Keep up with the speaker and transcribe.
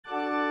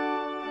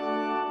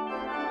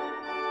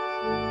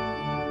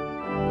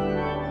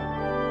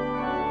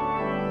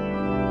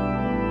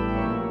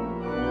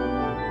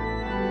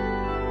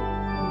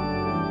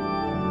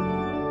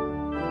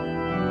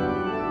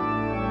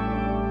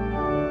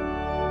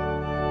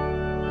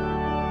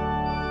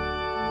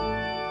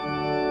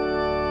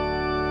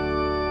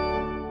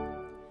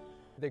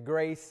The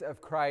grace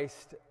of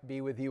Christ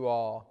be with you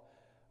all.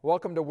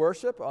 Welcome to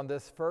worship on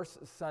this first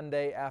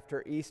Sunday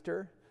after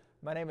Easter.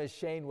 My name is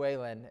Shane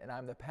Whalen, and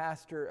I'm the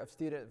pastor of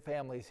student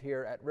families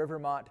here at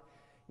Rivermont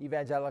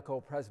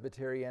Evangelical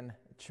Presbyterian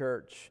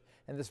Church.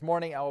 And this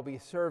morning I will be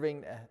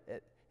serving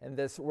in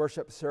this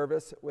worship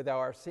service with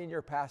our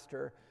senior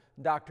pastor,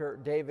 Dr.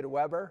 David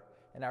Weber,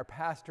 and our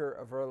pastor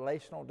of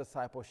relational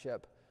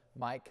discipleship,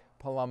 Mike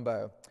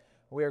Palumbo.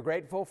 We are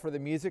grateful for the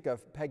music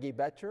of Peggy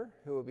Betcher,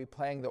 who will be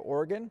playing the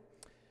organ.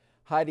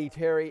 Heidi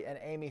Terry and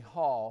Amy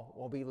Hall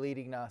will be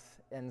leading us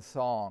in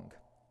song.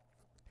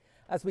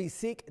 As we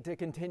seek to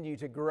continue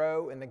to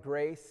grow in the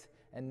grace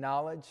and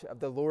knowledge of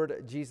the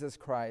Lord Jesus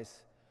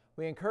Christ,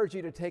 we encourage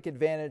you to take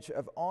advantage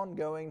of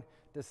ongoing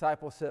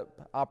discipleship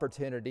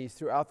opportunities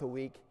throughout the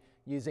week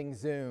using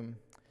Zoom.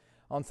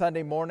 On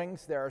Sunday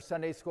mornings, there are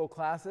Sunday school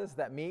classes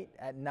that meet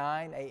at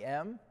 9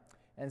 a.m.,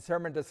 and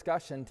sermon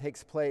discussion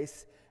takes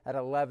place at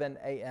 11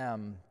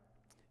 a.m.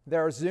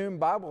 There are Zoom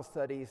Bible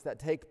studies that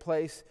take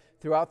place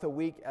throughout the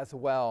week as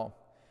well.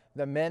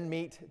 The men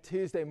meet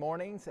Tuesday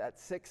mornings at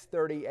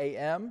 6:30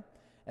 a.m.,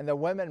 and the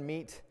women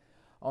meet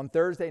on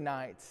Thursday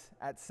nights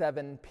at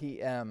 7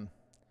 p.m.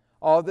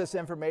 All this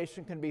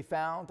information can be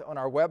found on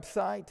our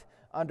website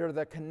under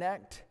the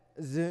Connect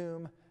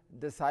Zoom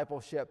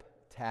Discipleship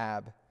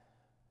tab.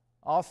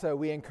 Also,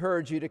 we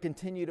encourage you to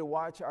continue to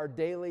watch our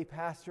daily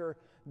pastor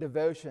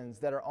devotions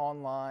that are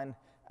online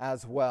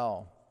as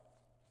well.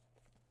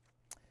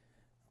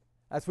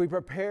 As we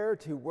prepare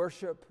to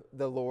worship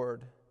the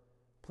Lord,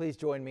 please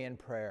join me in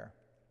prayer.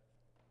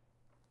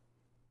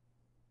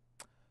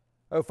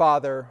 O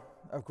Father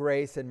of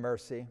grace and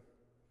mercy,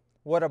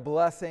 what a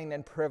blessing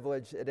and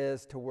privilege it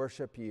is to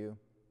worship you.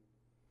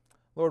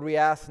 Lord, we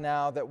ask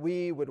now that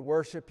we would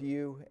worship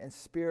you in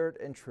spirit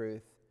and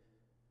truth.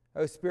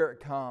 O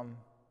Spirit, come.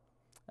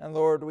 And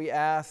Lord, we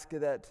ask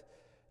that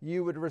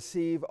you would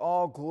receive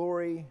all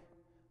glory,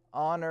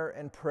 honor,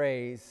 and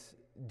praise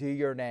due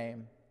your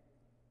name.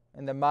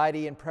 In the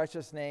mighty and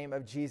precious name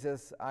of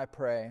Jesus, I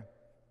pray.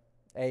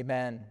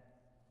 Amen.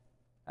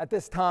 At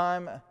this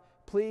time,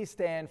 please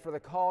stand for the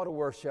call to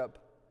worship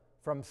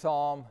from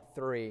Psalm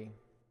 3.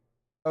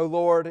 O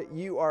Lord,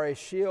 you are a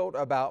shield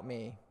about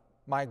me,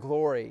 my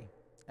glory,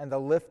 and the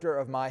lifter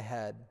of my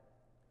head.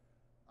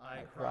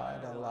 I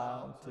cried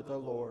aloud to the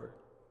Lord,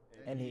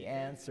 and he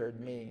answered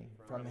me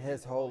from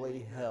his holy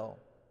hill.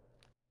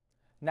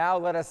 Now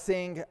let us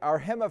sing our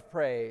hymn of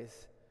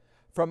praise,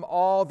 From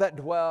All That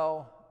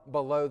Dwell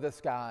Below the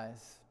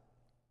Skies.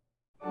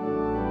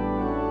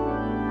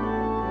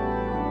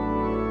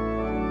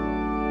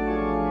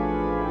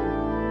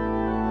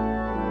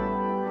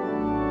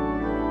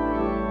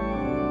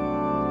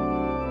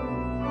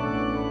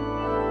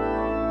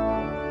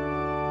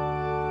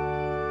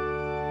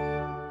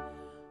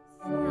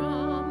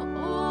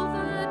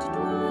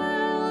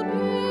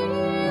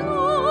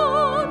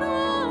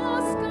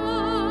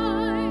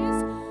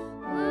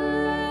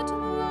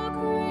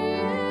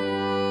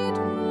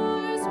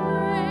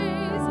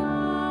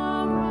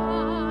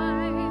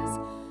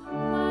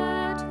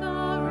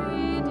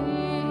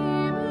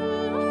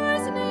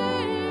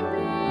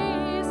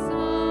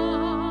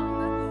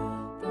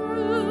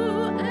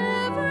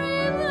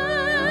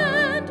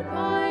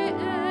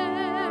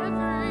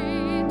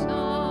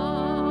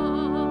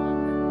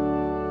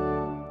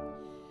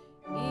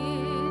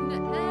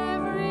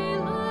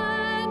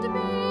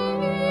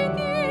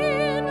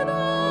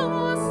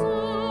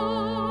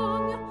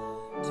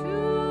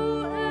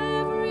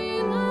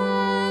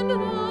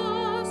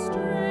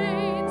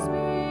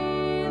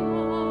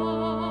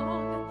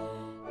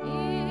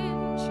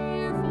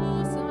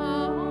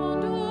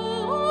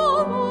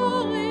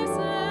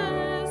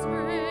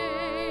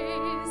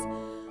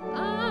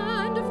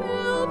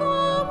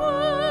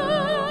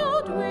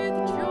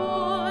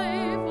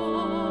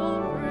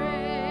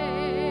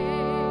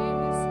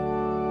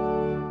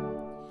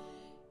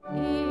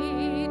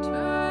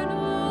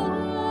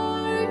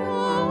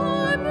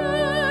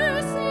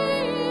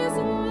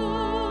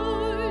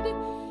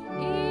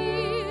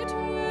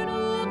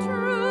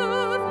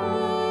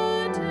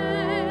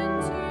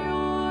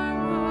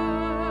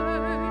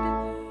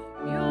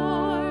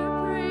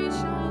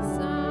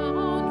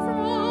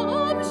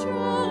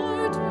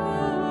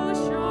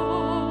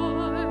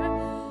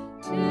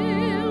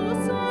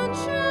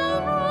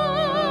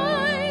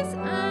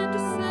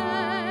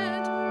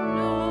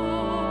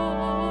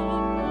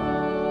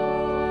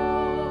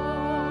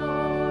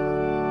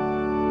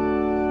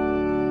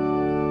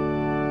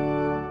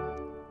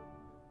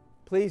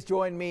 Please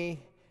join me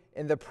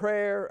in the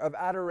prayer of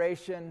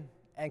adoration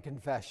and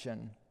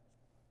confession.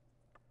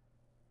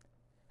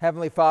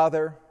 Heavenly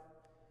Father,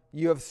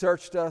 you have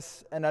searched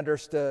us and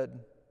understood.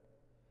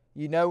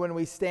 You know when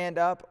we stand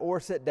up or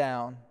sit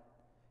down.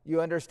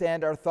 You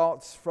understand our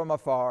thoughts from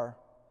afar.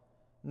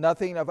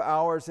 Nothing of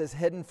ours is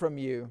hidden from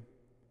you.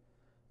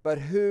 But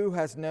who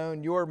has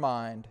known your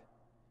mind?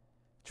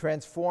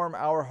 Transform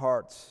our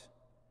hearts.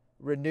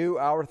 Renew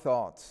our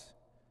thoughts.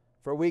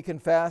 For we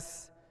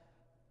confess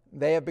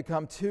they have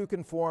become too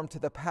conformed to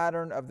the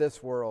pattern of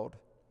this world,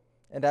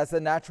 And as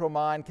the natural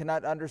mind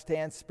cannot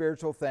understand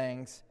spiritual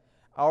things,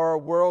 our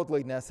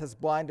worldliness has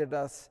blinded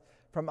us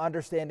from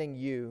understanding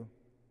you.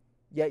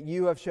 Yet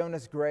you have shown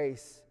us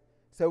grace,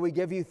 so we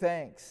give you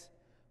thanks,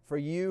 for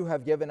you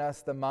have given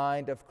us the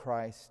mind of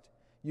Christ.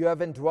 You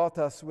have indwelt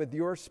us with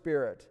your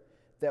Spirit,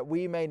 that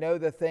we may know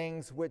the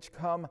things which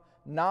come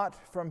not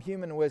from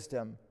human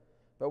wisdom,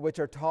 but which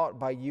are taught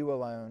by you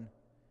alone.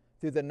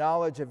 Through the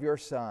knowledge of your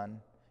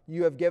Son,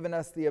 you have given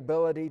us the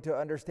ability to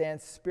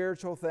understand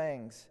spiritual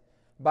things.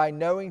 By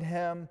knowing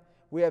him,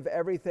 we have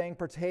everything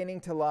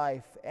pertaining to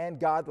life and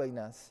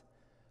godliness.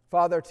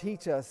 Father,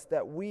 teach us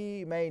that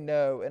we may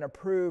know and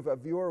approve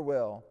of your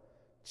will.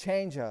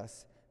 Change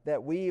us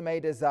that we may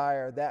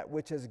desire that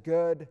which is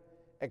good,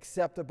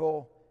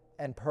 acceptable,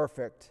 and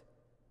perfect.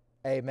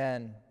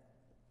 Amen.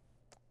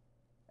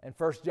 In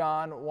 1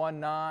 John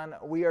 1:9,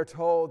 we are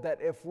told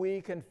that if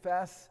we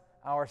confess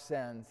our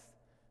sins,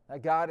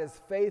 that God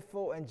is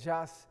faithful and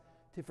just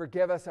to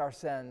forgive us our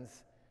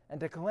sins and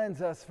to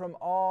cleanse us from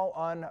all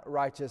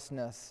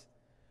unrighteousness.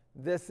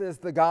 This is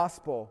the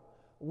gospel.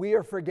 We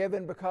are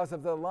forgiven because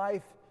of the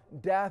life,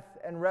 death,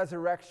 and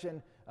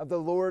resurrection of the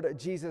Lord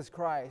Jesus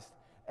Christ.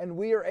 And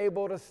we are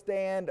able to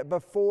stand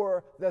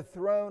before the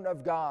throne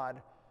of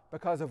God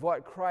because of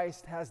what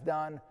Christ has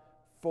done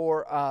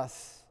for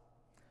us.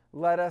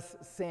 Let us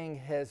sing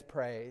his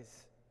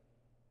praise.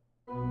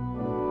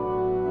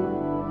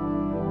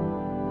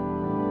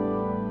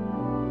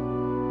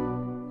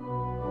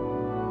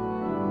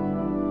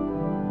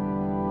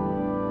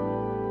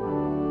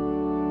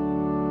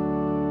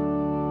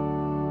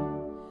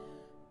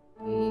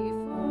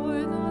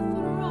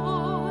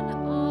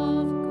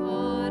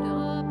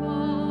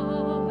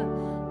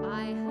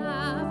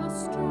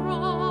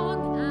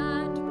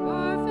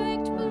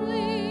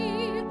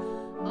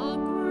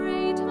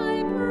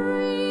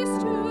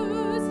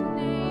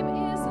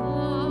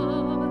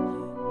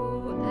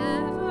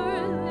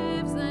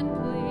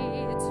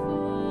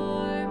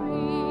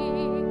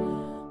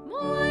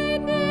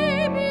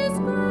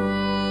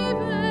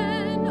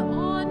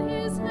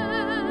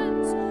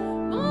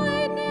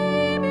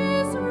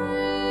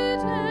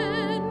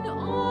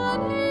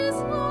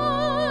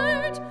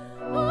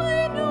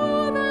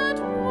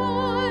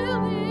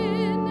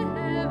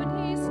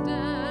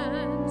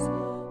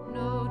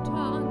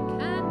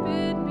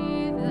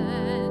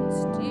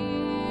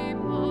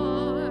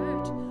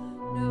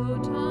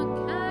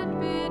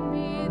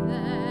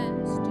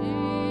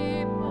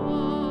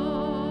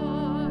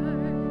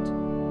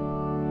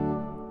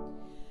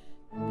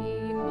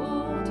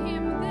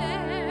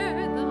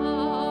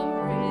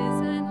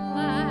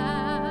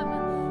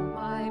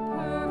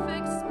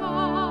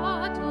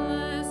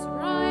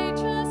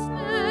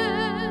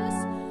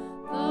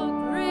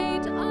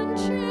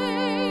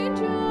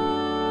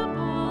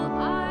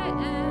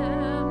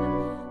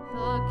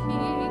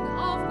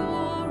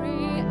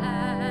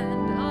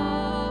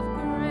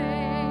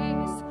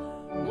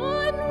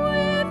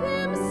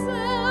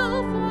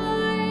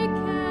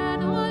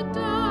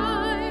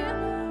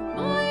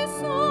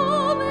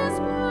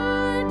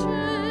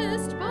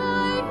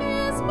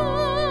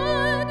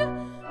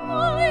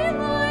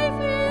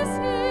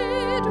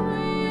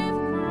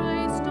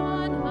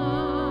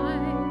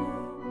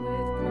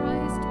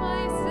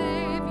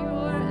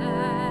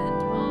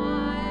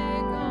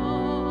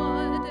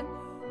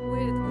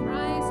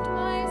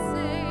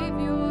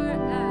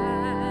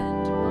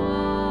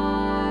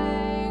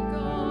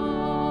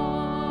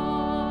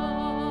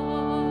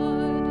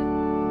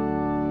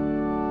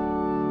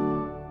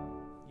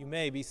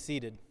 May be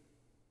seated.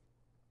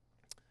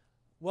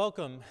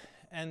 Welcome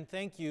and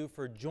thank you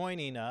for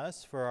joining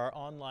us for our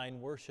online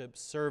worship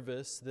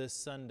service this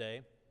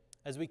Sunday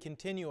as we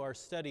continue our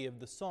study of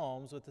the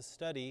Psalms with the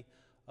study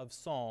of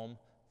Psalm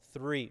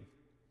 3.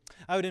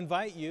 I would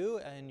invite you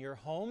in your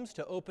homes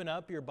to open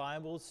up your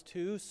Bibles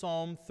to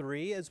Psalm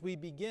 3 as we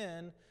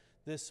begin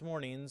this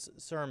morning's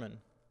sermon.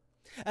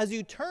 As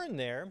you turn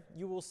there,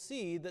 you will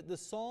see that the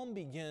psalm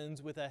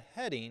begins with a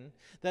heading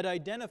that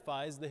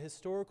identifies the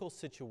historical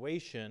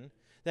situation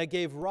that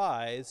gave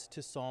rise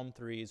to Psalm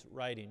 3's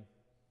writing.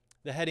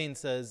 The heading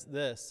says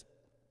this: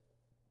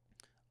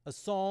 "A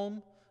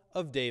Psalm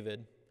of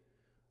David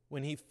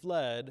when he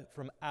fled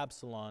from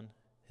Absalom,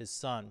 his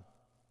son."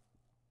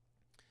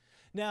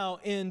 Now,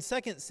 in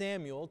 2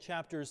 Samuel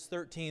chapters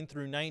 13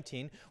 through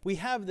 19, we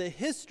have the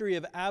history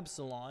of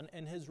Absalom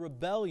and his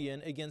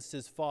rebellion against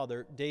his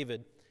father,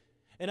 David.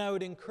 And I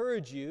would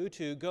encourage you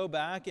to go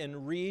back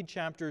and read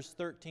chapters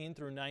 13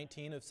 through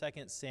 19 of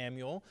 2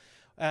 Samuel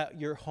at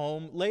your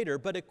home later.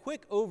 But a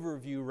quick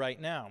overview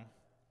right now.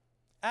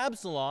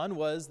 Absalom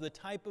was the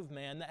type of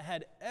man that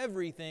had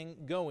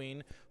everything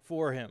going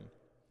for him.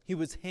 He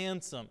was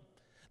handsome.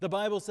 The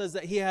Bible says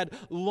that he had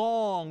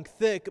long,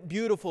 thick,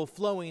 beautiful,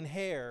 flowing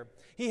hair.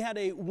 He had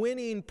a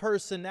winning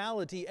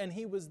personality, and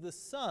he was the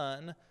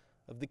son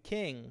of the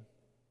king.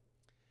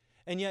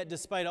 And yet,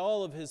 despite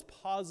all of his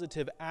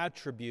positive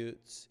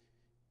attributes,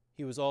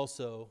 he was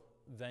also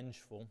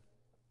vengeful.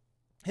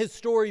 His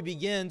story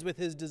begins with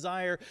his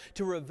desire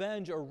to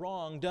revenge a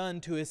wrong done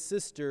to his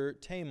sister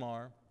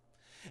Tamar.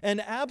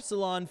 And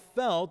Absalom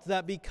felt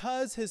that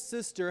because his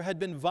sister had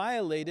been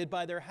violated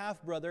by their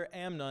half-brother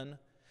Amnon,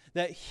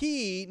 that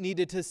he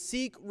needed to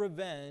seek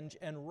revenge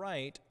and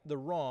right the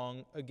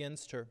wrong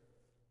against her.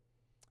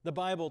 The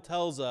Bible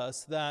tells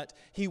us that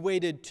he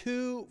waited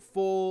 2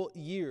 full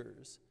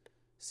years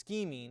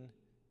scheming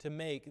to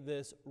make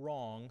this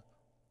wrong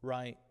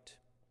right.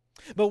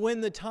 But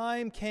when the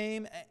time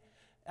came,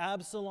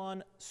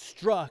 Absalom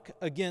struck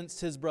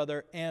against his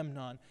brother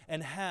Amnon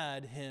and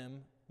had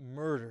him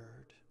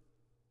murdered.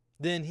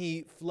 Then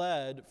he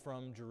fled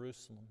from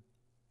Jerusalem.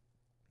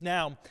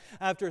 Now,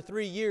 after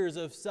 3 years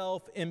of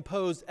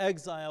self-imposed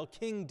exile,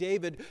 King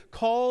David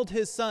called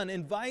his son,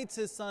 invites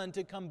his son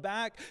to come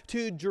back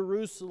to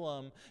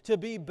Jerusalem, to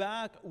be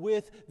back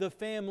with the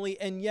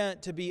family, and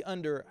yet to be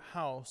under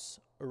house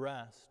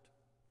arrest.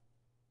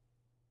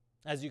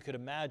 As you could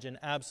imagine,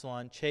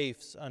 Absalom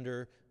chafes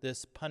under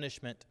this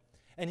punishment,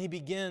 and he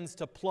begins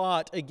to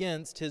plot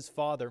against his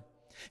father.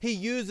 He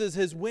uses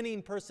his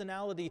winning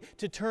personality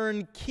to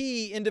turn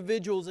key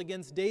individuals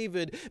against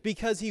David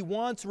because he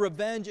wants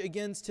revenge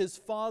against his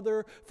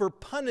father for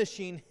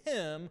punishing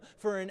him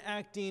for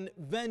enacting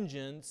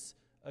vengeance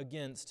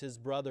against his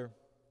brother.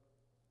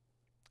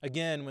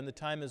 Again, when the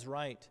time is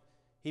right,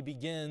 he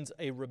begins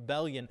a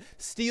rebellion,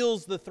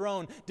 steals the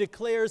throne,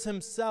 declares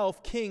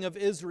himself king of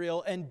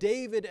Israel, and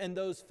David and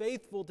those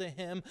faithful to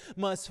him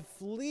must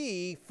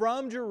flee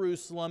from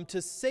Jerusalem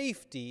to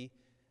safety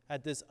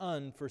at this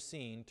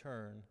unforeseen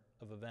turn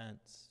of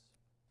events.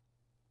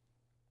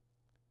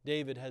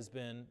 David has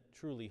been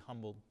truly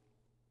humbled.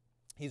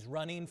 He's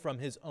running from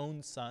his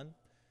own son.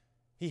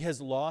 He has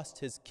lost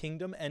his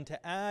kingdom, and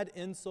to add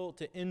insult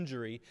to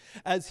injury,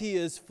 as he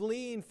is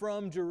fleeing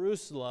from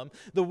Jerusalem,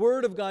 the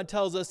Word of God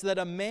tells us that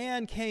a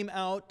man came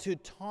out to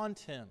taunt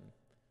him.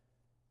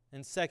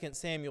 In 2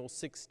 Samuel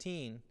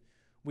 16,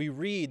 we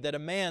read that a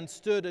man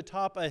stood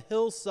atop a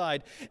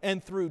hillside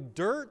and threw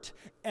dirt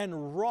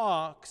and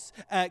rocks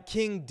at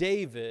King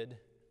David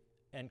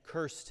and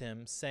cursed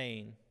him,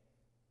 saying,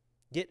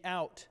 get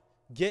out,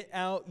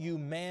 you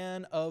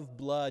man of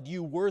blood,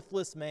 you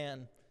worthless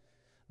man.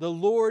 The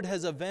Lord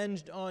has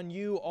avenged on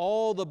you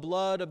all the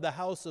blood of the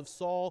house of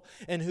Saul,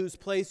 in whose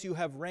place you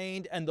have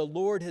reigned, and the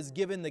Lord has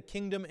given the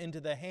kingdom into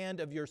the hand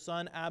of your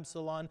son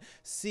Absalom.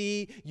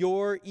 See,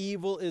 your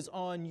evil is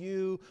on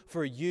you,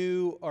 for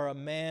you are a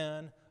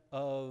man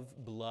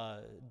of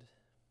blood.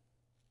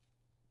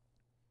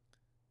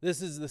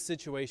 This is the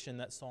situation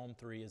that Psalm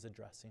 3 is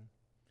addressing.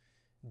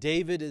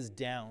 David is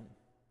down.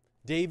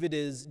 David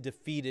is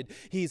defeated.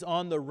 He's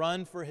on the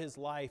run for his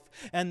life.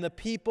 And the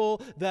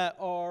people that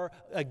are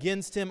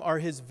against him are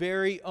his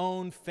very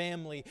own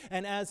family.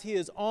 And as he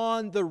is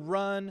on the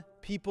run,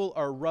 people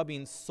are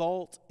rubbing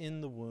salt in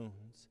the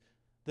wounds.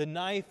 The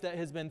knife that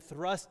has been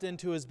thrust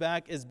into his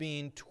back is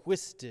being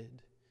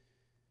twisted.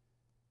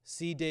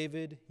 See,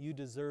 David, you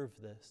deserve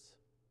this.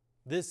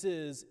 This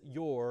is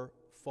your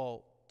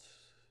fault.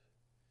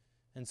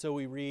 And so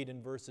we read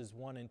in verses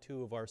 1 and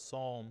 2 of our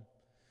psalm,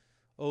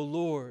 O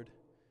Lord,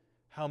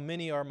 how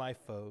many are my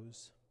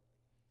foes?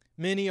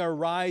 Many are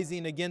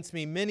rising against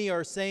me. Many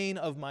are saying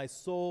of my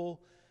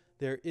soul,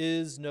 there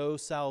is no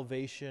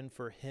salvation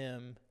for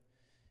him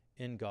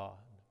in God.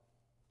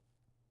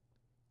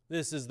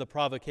 This is the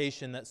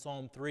provocation that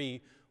Psalm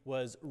 3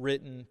 was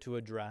written to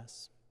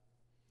address.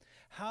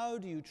 How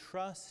do you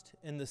trust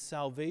in the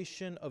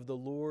salvation of the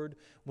Lord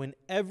when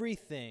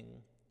everything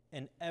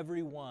and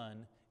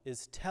everyone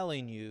is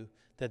telling you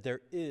that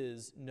there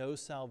is no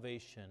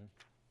salvation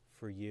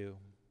for you?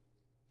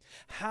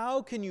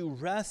 How can you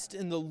rest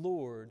in the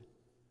Lord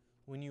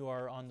when you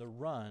are on the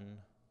run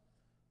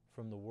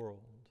from the world?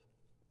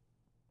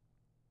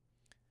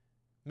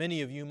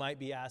 Many of you might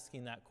be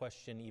asking that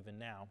question even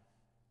now.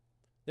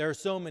 There are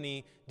so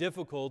many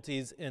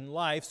difficulties in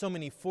life, so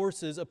many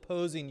forces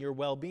opposing your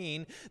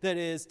well-being, that it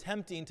is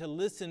tempting to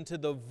listen to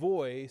the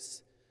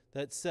voice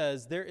that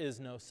says there is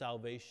no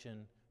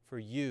salvation for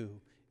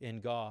you in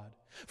God.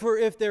 For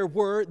if there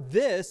were,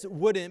 this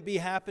wouldn't be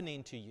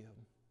happening to you.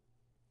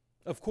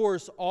 Of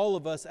course, all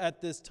of us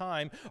at this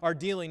time are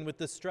dealing with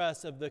the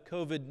stress of the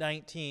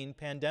COVID-19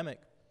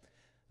 pandemic,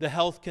 the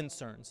health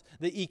concerns,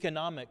 the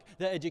economic,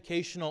 the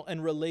educational,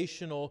 and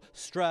relational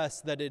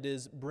stress that it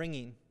is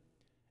bringing.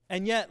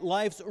 And yet,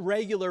 life's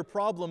regular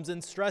problems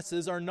and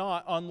stresses are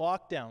not on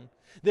lockdown.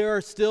 There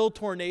are still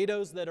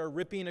tornadoes that are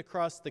ripping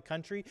across the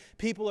country.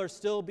 People are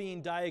still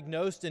being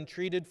diagnosed and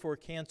treated for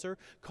cancer.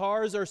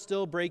 Cars are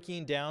still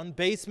breaking down.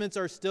 Basements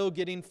are still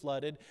getting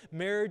flooded.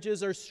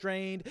 Marriages are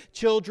strained.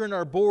 Children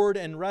are bored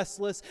and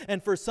restless.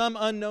 And for some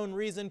unknown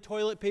reason,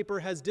 toilet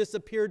paper has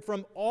disappeared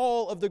from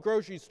all of the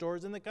grocery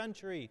stores in the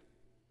country.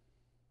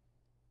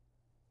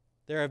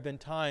 There have been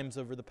times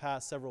over the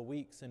past several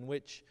weeks in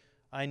which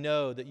I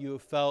know that you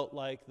have felt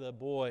like the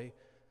boy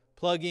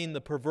plugging the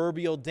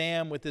proverbial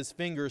dam with his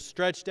fingers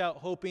stretched out,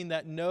 hoping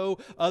that no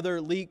other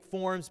leak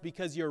forms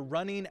because you're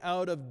running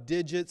out of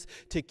digits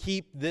to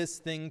keep this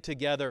thing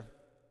together.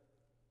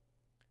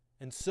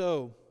 And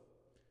so,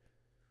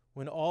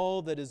 when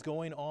all that is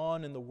going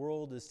on in the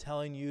world is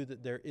telling you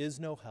that there is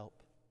no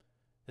help,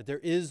 that there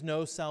is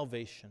no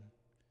salvation,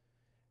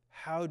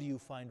 how do you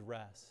find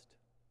rest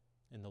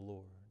in the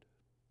Lord?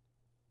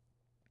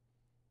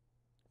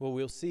 What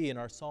we'll see in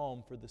our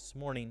psalm for this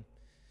morning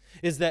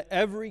is that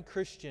every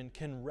Christian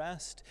can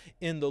rest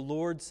in the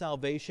Lord's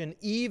salvation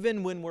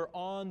even when we're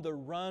on the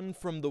run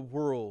from the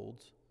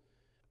world,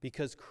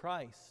 because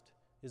Christ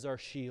is our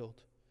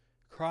shield,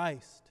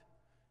 Christ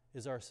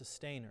is our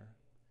sustainer,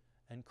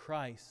 and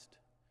Christ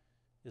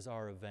is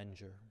our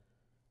avenger.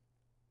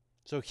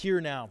 So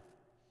hear now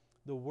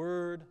the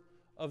word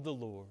of the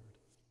Lord,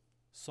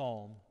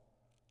 Psalm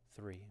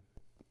 3.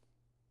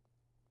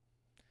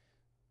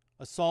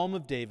 A psalm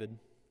of David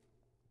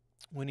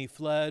when he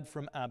fled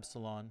from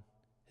Absalom,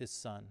 his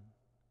son.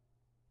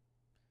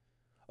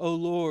 O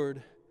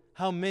Lord,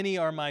 how many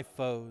are my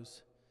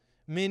foes?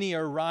 Many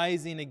are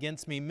rising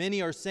against me.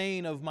 Many are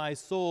saying of my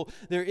soul,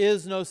 there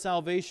is no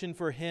salvation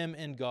for him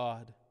in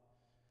God.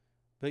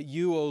 But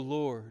you, O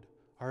Lord,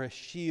 are a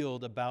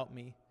shield about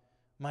me,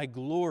 my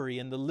glory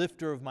and the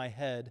lifter of my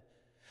head.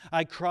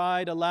 I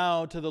cried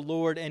aloud to the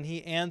Lord, and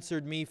he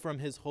answered me from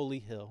his holy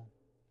hill.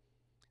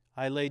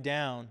 I lay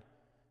down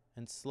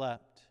and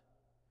slept.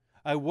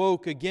 I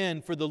woke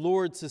again, for the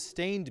Lord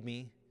sustained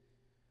me.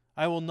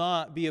 I will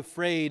not be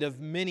afraid of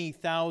many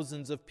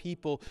thousands of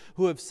people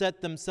who have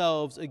set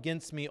themselves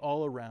against me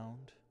all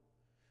around.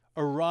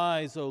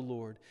 Arise, O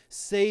Lord,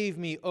 save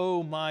me,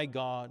 O my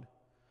God,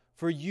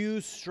 for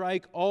you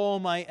strike all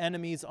my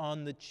enemies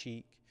on the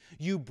cheek.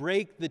 You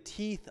break the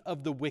teeth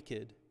of the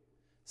wicked.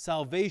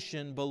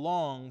 Salvation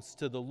belongs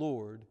to the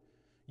Lord.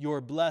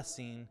 Your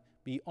blessing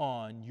be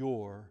on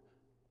your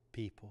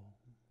people.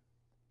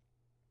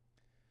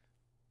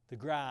 The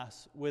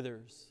grass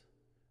withers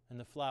and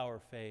the flower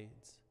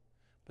fades,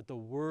 but the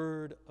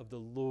word of the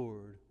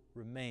Lord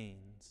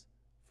remains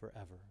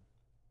forever.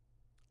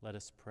 Let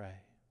us pray.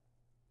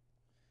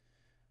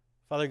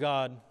 Father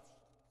God,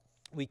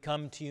 we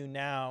come to you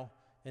now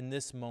in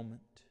this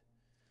moment.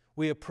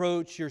 We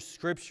approach your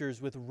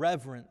scriptures with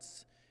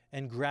reverence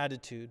and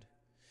gratitude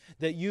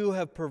that you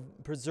have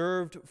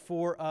preserved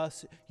for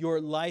us your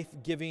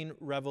life-giving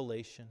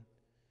revelation.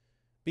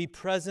 Be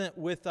present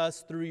with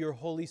us through your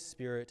Holy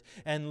Spirit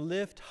and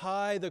lift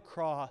high the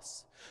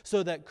cross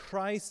so that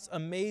Christ's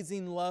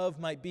amazing love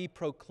might be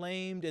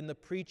proclaimed in the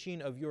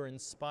preaching of your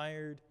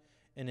inspired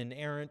and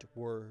inerrant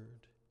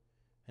word.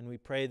 And we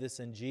pray this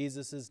in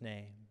Jesus'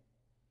 name.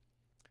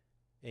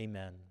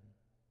 Amen.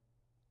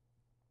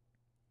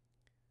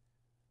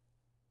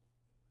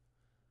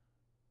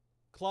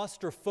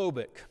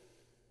 Claustrophobic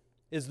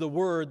is the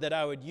word that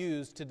I would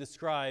use to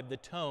describe the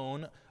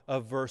tone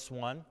of verse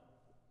 1.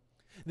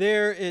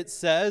 There it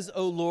says,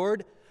 O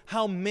Lord,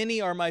 how many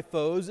are my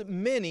foes?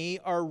 Many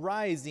are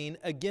rising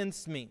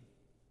against me.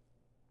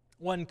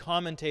 One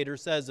commentator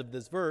says of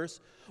this verse,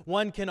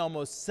 one can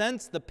almost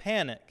sense the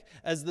panic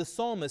as the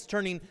psalmist,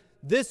 turning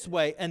this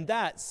way and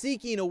that,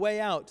 seeking a way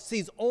out,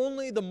 sees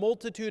only the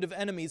multitude of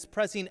enemies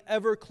pressing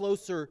ever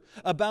closer,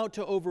 about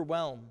to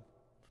overwhelm.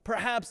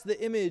 Perhaps the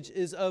image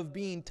is of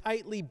being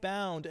tightly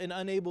bound and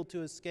unable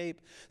to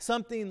escape,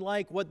 something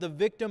like what the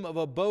victim of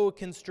a boa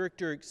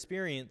constrictor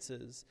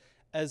experiences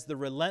as the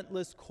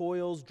relentless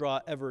coils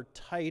draw ever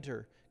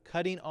tighter,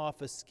 cutting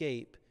off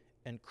escape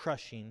and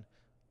crushing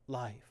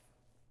life.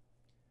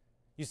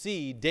 You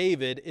see,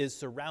 David is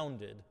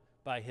surrounded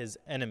by his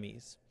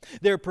enemies.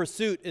 Their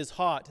pursuit is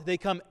hot. They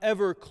come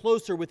ever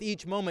closer with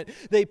each moment.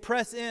 They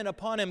press in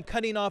upon him,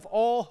 cutting off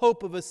all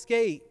hope of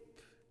escape.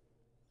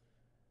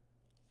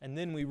 And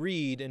then we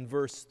read in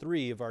verse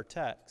 3 of our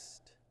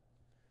text,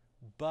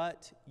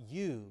 but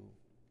you,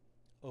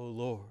 O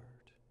Lord,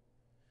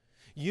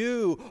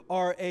 you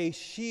are a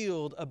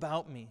shield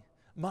about me,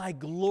 my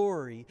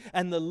glory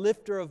and the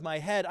lifter of my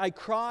head. I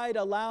cried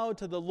aloud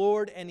to the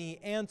Lord, and he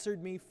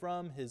answered me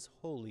from his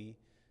holy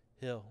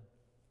hill.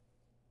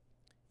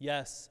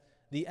 Yes,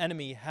 the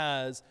enemy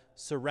has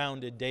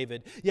surrounded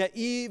David. Yet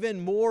even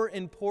more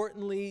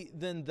importantly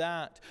than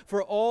that,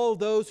 for all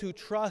those who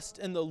trust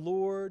in the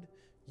Lord,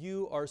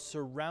 you are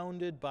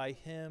surrounded by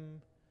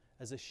him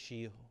as a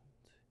shield.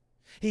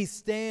 He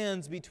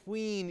stands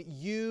between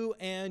you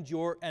and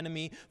your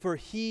enemy, for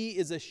he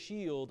is a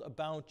shield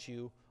about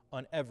you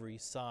on every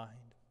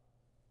side.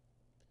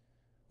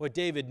 What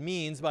David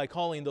means by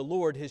calling the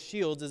Lord his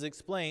shield is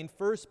explained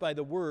first by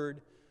the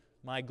word,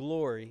 my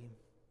glory.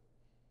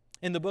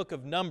 In the book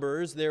of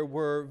Numbers, there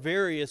were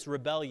various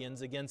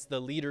rebellions against the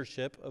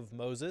leadership of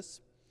Moses.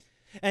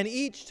 And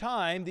each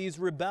time these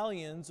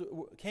rebellions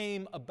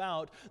came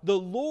about, the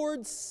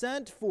Lord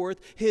sent forth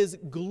his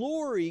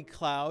glory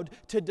cloud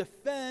to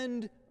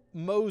defend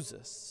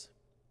Moses.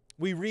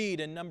 We read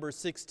in Numbers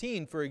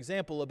 16, for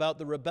example, about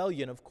the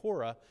rebellion of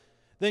Korah.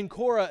 Then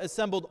Korah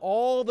assembled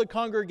all the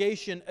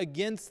congregation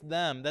against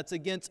them, that's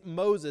against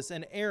Moses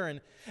and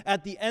Aaron,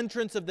 at the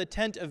entrance of the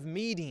tent of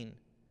meeting.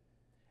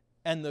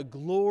 And the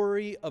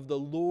glory of the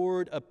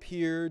Lord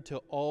appeared to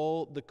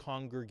all the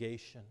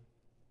congregation.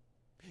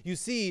 You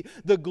see,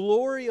 the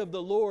glory of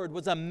the Lord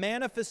was a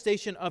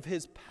manifestation of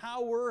His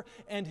power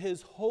and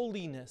His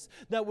holiness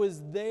that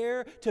was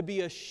there to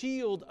be a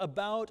shield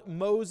about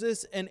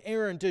Moses and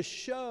Aaron, to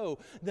show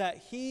that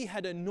He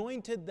had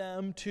anointed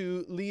them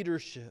to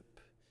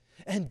leadership.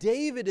 And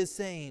David is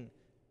saying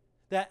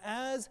that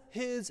as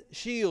His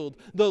shield,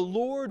 the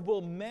Lord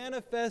will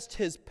manifest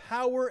His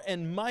power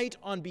and might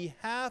on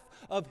behalf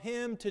of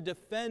him to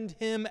defend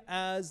him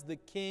as the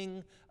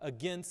king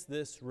against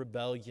this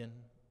rebellion.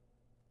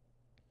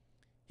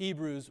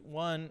 Hebrews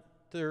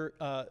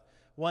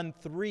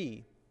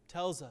 1:3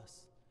 tells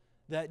us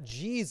that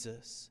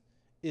Jesus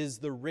is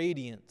the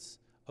radiance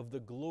of the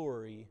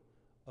glory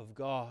of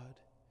God.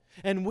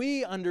 And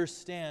we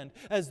understand,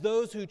 as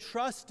those who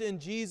trust in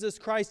Jesus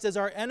Christ, as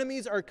our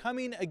enemies are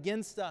coming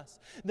against us,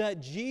 that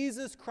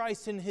Jesus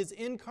Christ in His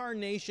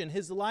incarnation,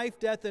 His life,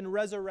 death, and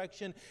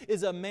resurrection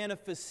is a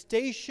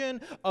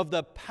manifestation of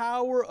the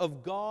power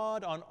of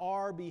God on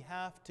our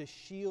behalf to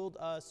shield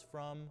us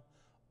from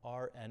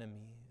our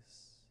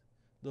enemies.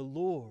 The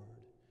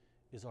Lord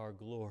is our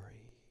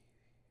glory.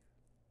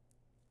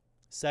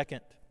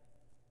 Second,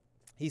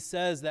 he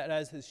says that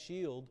as His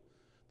shield,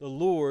 the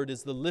Lord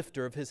is the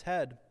lifter of His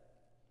head.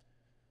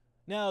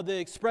 Now, the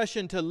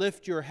expression to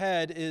lift your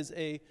head is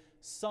a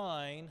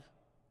sign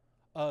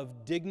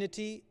of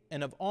dignity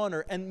and of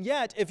honor. And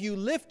yet, if you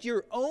lift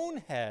your own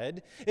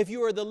head, if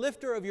you are the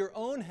lifter of your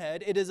own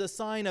head, it is a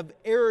sign of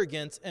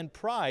arrogance and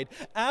pride.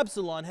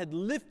 Absalom had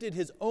lifted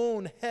his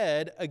own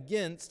head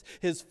against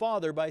his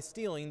father by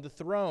stealing the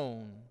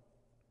throne.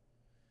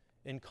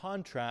 In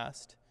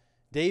contrast,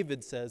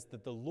 David says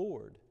that the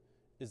Lord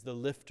is the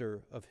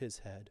lifter of his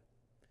head.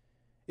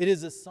 It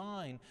is a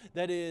sign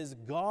that it is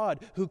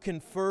God who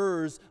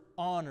confers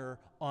honor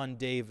on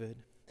David.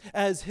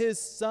 As his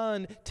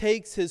son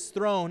takes his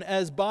throne,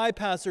 as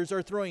bypassers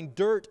are throwing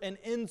dirt and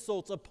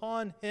insults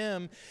upon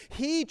him,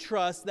 he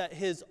trusts that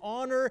his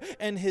honor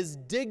and his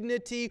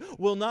dignity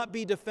will not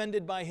be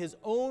defended by his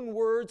own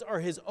words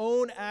or his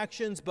own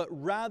actions, but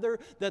rather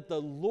that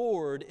the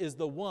Lord is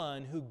the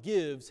one who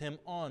gives him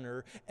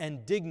honor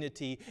and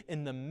dignity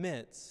in the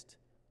midst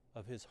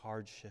of his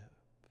hardship.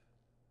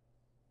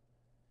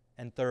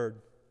 And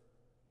third,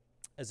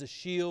 as a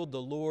shield,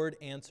 the Lord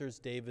answers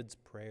David's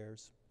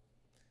prayers.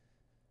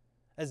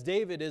 As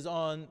David is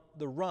on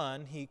the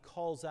run, he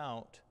calls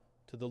out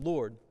to the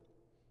Lord.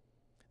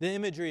 The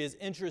imagery is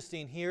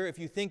interesting here. If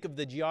you think of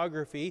the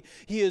geography,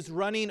 he is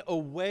running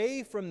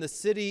away from the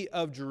city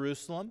of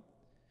Jerusalem,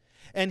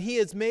 and he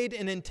has made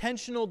an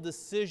intentional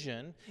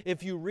decision,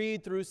 if you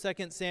read through 2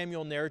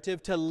 Samuel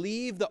narrative, to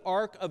leave the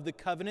Ark of the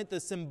Covenant,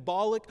 the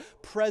symbolic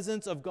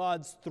presence of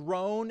God's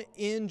throne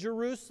in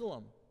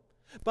Jerusalem.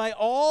 By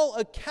all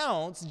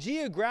accounts,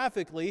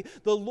 geographically,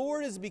 the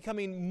Lord is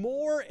becoming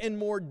more and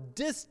more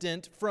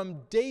distant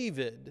from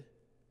David.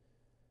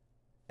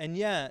 And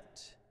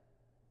yet,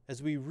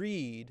 as we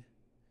read,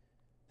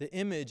 the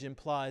image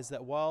implies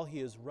that while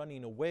he is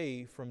running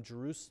away from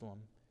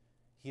Jerusalem,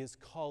 he is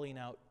calling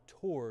out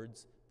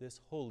towards this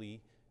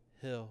holy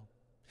hill.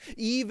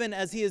 Even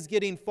as he is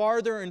getting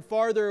farther and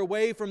farther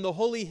away from the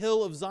holy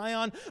hill of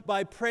Zion,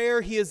 by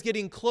prayer he is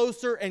getting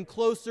closer and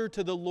closer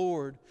to the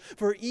Lord.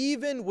 For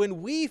even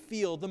when we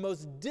feel the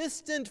most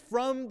distant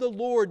from the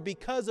Lord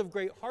because of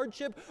great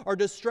hardship or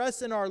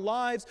distress in our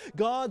lives,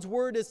 God's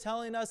word is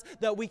telling us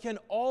that we can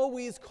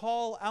always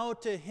call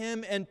out to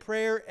him in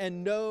prayer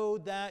and know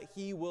that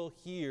he will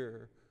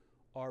hear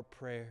our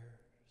prayers.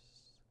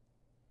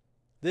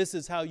 This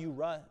is how you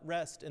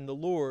rest in the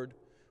Lord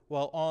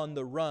while on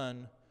the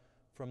run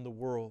from the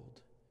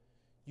world.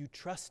 You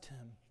trust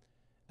him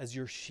as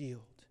your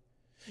shield.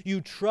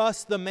 You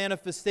trust the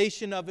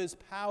manifestation of his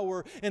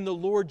power in the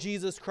Lord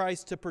Jesus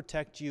Christ to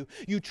protect you.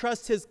 You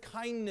trust his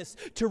kindness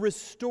to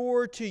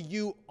restore to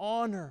you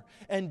honor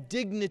and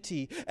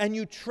dignity. And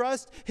you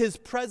trust his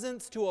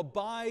presence to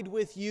abide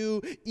with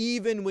you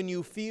even when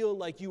you feel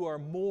like you are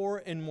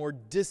more and more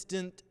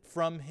distant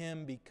from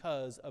him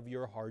because of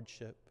your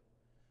hardship.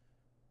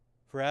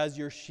 For as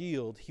your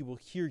shield, he will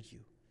hear you,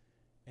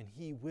 and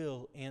he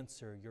will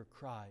answer your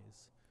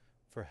cries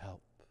for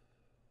help.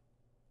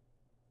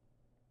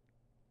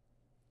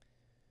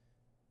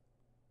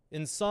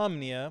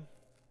 Insomnia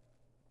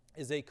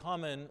is a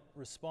common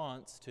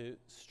response to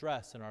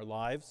stress in our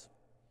lives.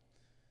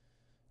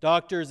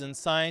 Doctors and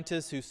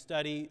scientists who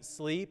study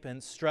sleep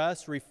and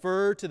stress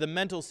refer to the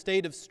mental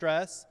state of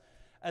stress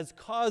as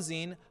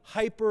causing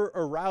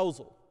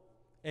hyperarousal,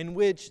 in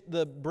which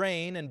the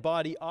brain and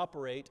body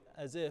operate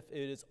as if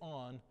it is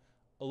on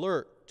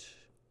alert.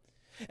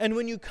 And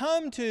when you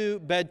come to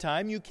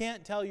bedtime, you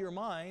can't tell your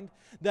mind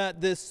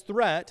that this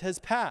threat has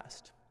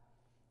passed.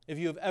 If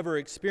you have ever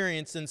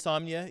experienced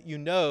insomnia, you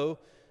know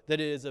that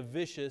it is a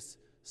vicious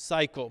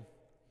cycle.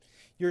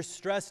 You're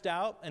stressed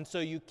out, and so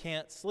you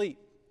can't sleep.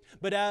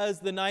 But as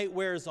the night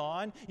wears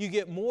on, you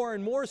get more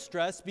and more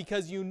stressed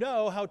because you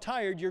know how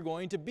tired you're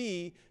going to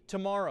be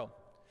tomorrow.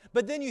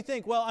 But then you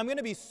think, well, I'm going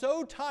to be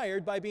so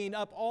tired by being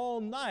up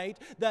all night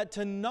that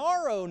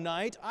tomorrow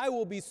night I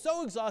will be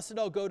so exhausted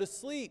I'll go to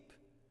sleep.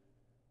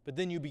 But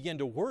then you begin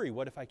to worry,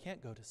 what if I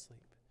can't go to sleep?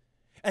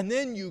 And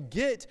then you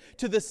get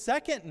to the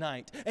second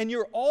night and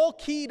you're all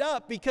keyed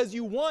up because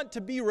you want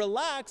to be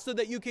relaxed so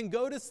that you can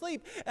go to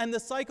sleep. And the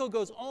cycle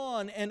goes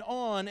on and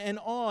on and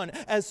on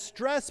as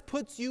stress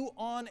puts you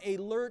on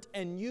alert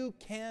and you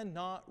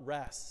cannot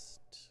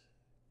rest.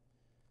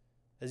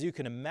 As you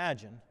can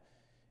imagine,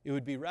 it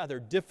would be rather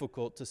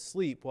difficult to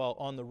sleep while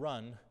on the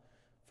run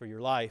for your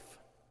life.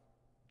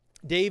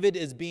 David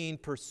is being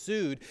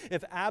pursued.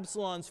 If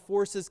Absalom's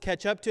forces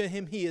catch up to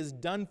him, he is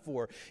done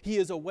for. He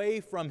is away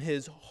from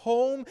his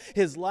home.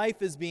 His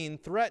life is being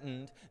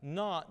threatened,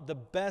 not the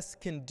best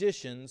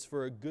conditions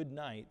for a good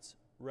night's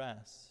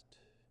rest.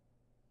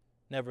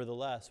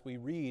 Nevertheless, we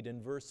read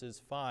in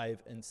verses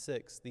 5 and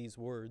 6 these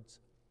words,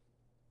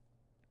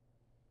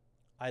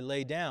 I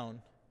lay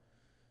down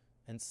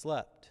and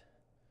slept.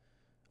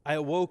 I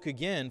awoke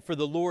again, for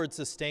the Lord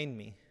sustained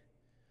me.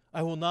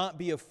 I will not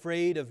be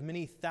afraid of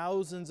many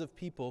thousands of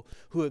people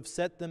who have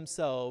set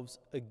themselves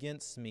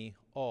against me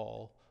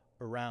all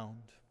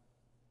around.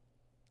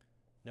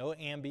 No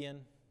Ambien,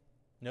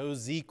 no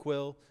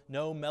ZzzQuil,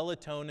 no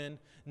melatonin,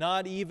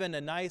 not even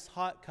a nice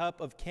hot cup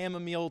of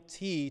chamomile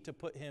tea to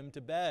put him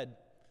to bed.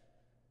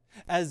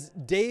 As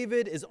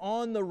David is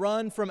on the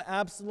run from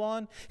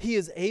Absalom, he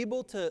is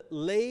able to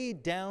lay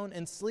down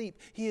and sleep.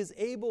 He is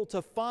able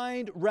to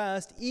find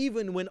rest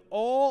even when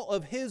all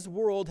of his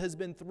world has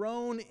been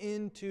thrown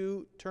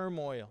into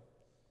turmoil.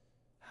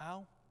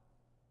 How?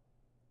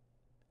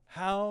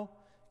 How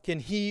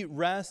can he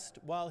rest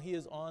while he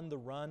is on the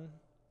run?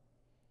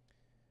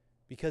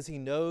 Because he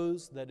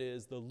knows that it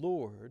is the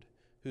Lord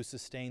who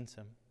sustains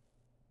him.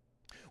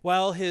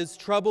 While his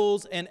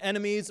troubles and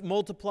enemies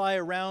multiply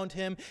around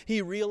him,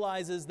 he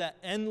realizes that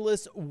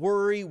endless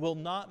worry will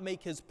not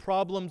make his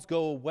problems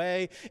go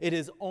away. It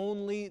is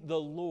only the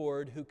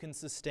Lord who can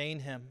sustain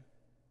him.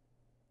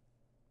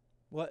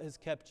 What has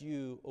kept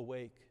you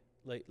awake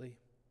lately?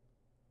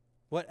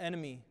 What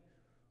enemy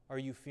are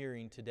you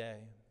fearing today?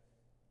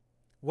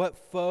 What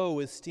foe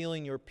is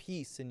stealing your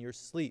peace and your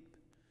sleep?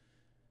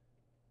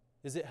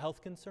 Is it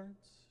health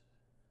concerns?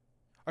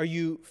 Are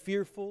you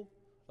fearful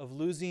of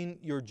losing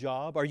your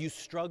job? Are you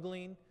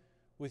struggling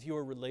with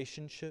your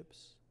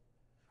relationships?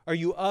 Are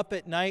you up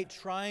at night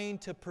trying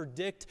to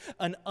predict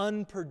an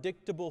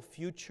unpredictable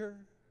future?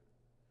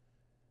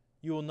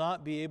 You will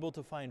not be able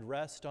to find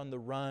rest on the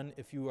run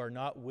if you are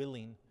not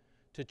willing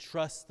to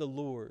trust the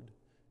Lord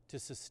to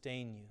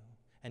sustain you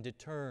and to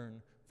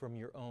turn from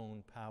your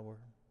own power.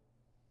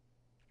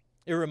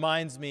 It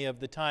reminds me of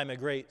the time a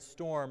great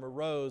storm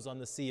arose on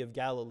the Sea of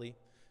Galilee.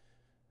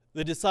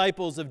 The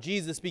disciples of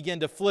Jesus begin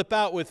to flip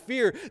out with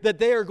fear that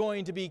they are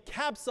going to be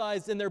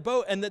capsized in their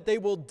boat and that they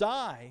will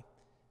die.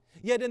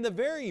 Yet in the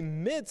very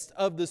midst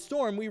of the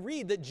storm, we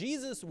read that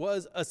Jesus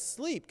was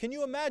asleep. Can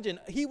you imagine?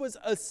 He was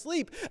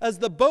asleep as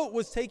the boat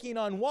was taking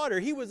on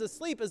water. He was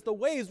asleep as the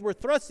waves were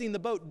thrusting the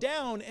boat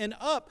down and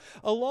up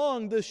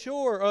along the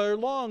shore or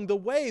along the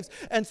waves.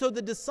 And so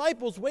the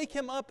disciples wake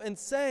him up and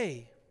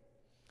say,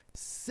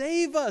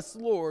 "Save us,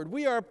 Lord,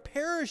 we are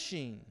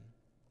perishing."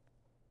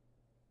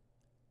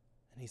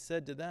 And he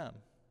said to them,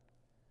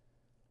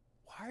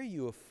 "Why are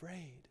you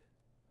afraid,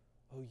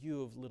 O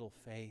you of little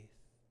faith?"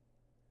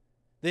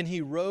 Then he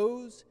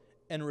rose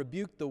and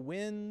rebuked the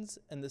winds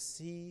and the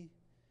sea,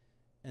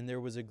 and there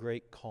was a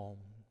great calm.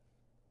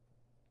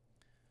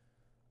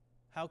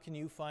 How can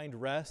you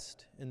find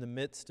rest in the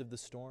midst of the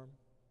storm?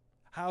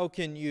 How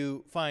can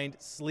you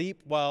find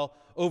sleep while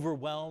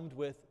overwhelmed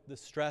with the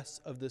stress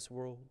of this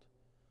world?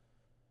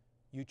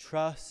 You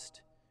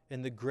trust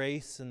in the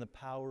grace and the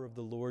power of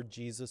the Lord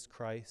Jesus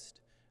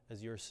Christ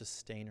as your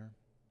sustainer.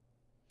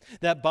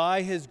 That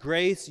by his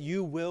grace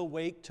you will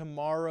wake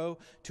tomorrow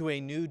to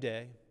a new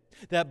day.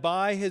 That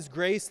by his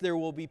grace there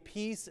will be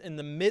peace in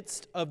the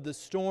midst of the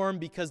storm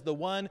because the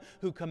one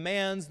who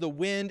commands the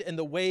wind and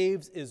the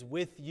waves is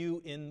with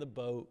you in the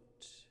boat.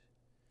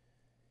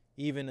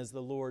 Even as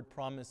the Lord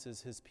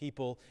promises his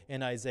people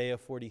in Isaiah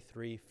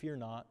 43, "Fear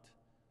not,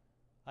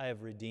 I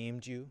have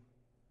redeemed you.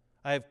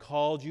 I have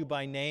called you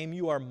by name.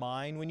 You are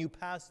mine. When you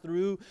pass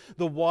through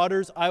the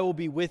waters, I will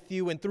be with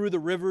you, and through the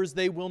rivers,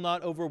 they will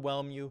not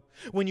overwhelm you.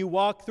 When you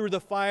walk through the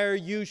fire,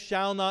 you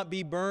shall not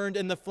be burned,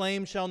 and the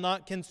flame shall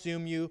not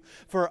consume you.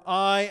 For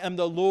I am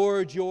the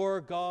Lord your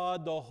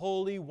God, the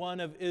Holy One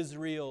of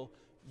Israel,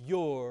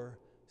 your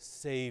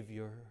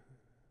Savior."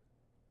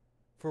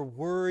 For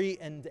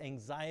worry and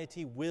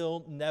anxiety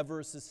will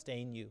never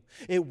sustain you.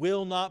 It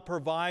will not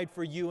provide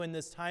for you in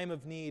this time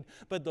of need.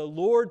 But the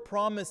Lord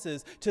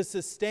promises to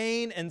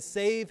sustain and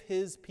save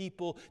his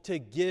people, to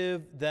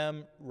give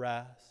them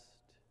rest.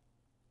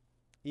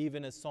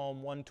 Even as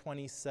Psalm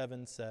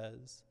 127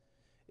 says,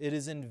 "It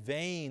is in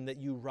vain that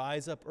you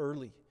rise up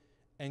early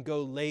and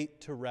go late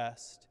to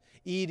rest,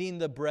 eating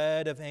the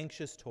bread of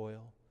anxious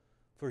toil,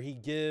 for he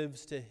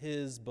gives to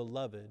his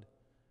beloved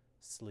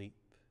sleep."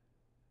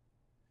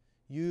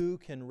 You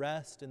can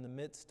rest in the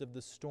midst of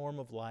the storm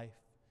of life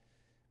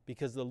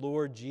because the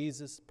Lord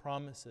Jesus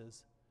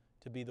promises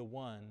to be the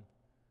one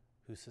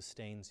who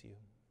sustains you.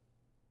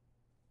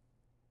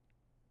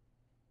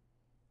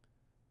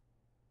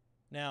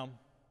 Now,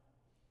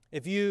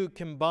 if you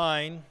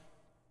combine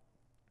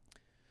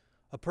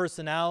a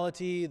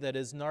personality that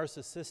is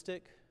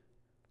narcissistic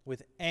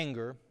with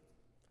anger,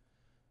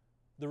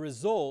 the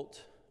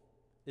result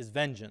is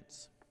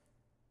vengeance.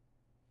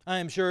 I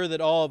am sure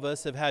that all of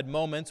us have had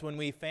moments when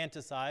we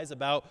fantasize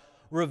about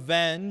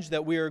revenge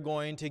that we are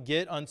going to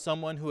get on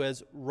someone who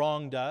has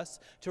wronged us,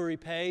 to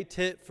repay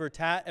tit for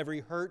tat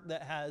every hurt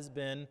that has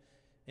been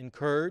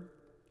incurred.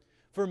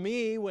 For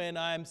me, when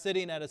I'm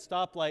sitting at a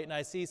stoplight and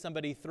I see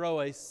somebody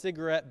throw a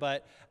cigarette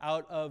butt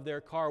out of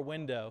their car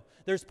window,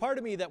 there's part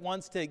of me that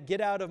wants to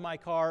get out of my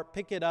car,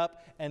 pick it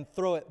up, and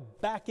throw it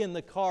back in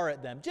the car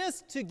at them,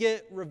 just to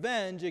get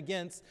revenge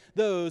against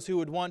those who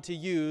would want to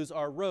use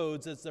our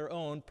roads as their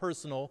own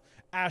personal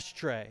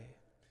ashtray.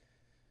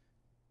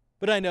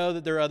 But I know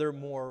that there are other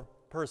more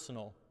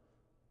personal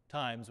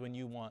times when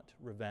you want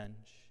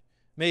revenge.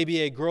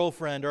 Maybe a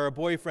girlfriend or a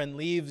boyfriend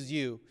leaves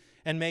you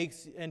and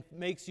makes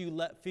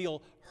you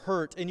feel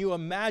hurt, and you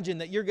imagine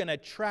that you're going to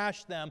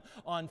trash them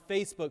on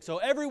Facebook so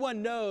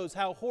everyone knows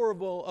how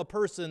horrible a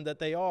person that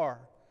they are.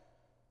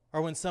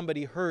 Or when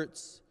somebody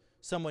hurts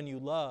someone you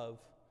love,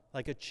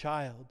 like a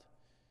child,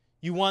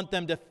 you want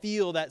them to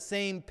feel that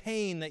same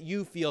pain that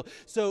you feel.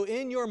 So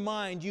in your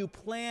mind, you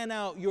plan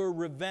out your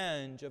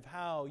revenge of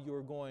how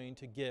you're going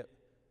to get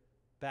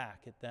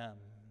back at them.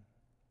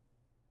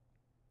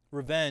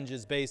 Revenge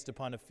is based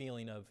upon a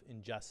feeling of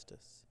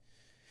injustice.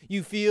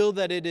 You feel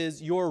that it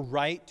is your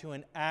right to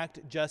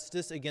enact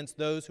justice against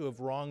those who have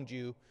wronged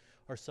you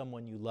or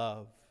someone you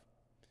love.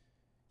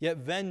 Yet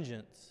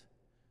vengeance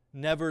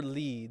never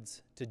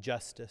leads to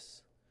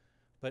justice,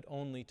 but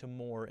only to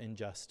more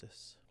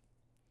injustice.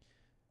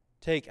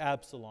 Take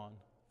Absalom,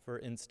 for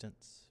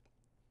instance.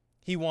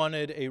 He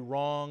wanted a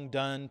wrong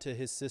done to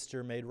his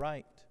sister made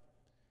right.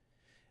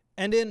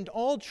 And in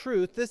all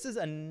truth, this is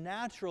a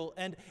natural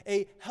and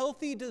a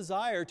healthy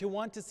desire to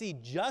want to see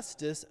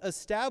justice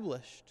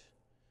established.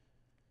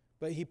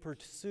 But he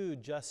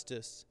pursued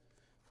justice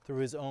through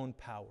his own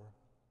power,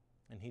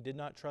 and he did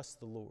not trust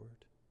the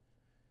Lord.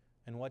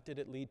 And what did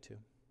it lead to?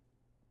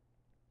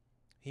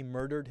 He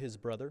murdered his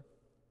brother.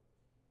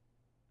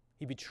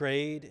 He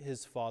betrayed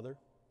his father.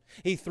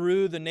 He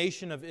threw the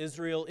nation of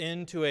Israel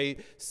into a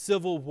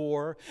civil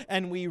war,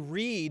 and we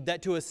read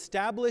that to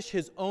establish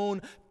his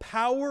own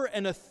power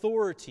and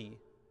authority,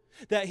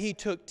 that he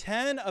took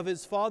 10 of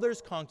his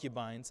father's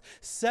concubines,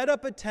 set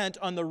up a tent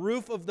on the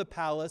roof of the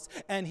palace,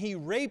 and he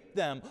raped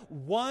them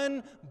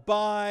one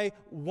by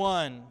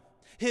one.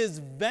 His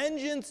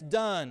vengeance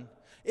done,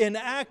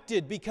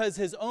 enacted because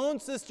his own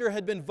sister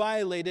had been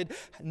violated,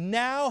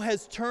 now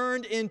has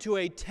turned into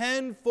a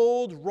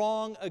tenfold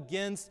wrong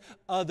against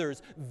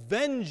others.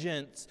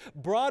 Vengeance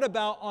brought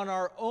about on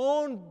our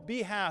own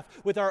behalf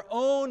with our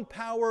own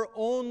power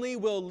only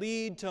will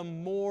lead to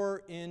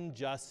more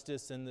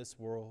injustice in this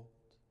world.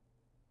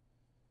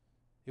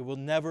 It will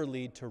never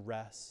lead to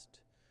rest,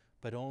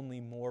 but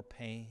only more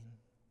pain.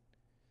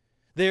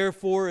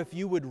 Therefore, if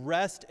you would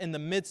rest in the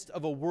midst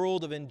of a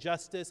world of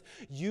injustice,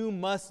 you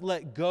must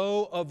let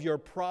go of your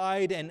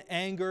pride and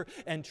anger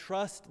and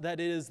trust that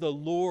it is the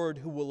Lord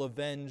who will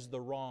avenge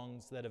the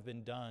wrongs that have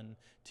been done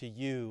to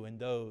you and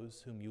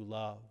those whom you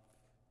love.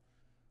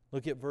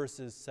 Look at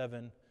verses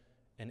 7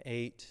 and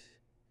 8.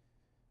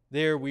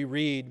 There we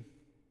read,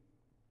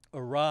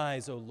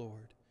 "Arise, O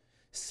Lord,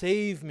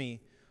 save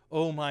me,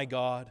 O my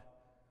God.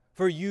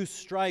 For you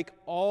strike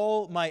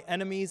all my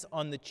enemies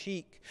on the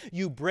cheek.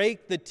 You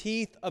break the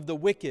teeth of the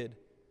wicked.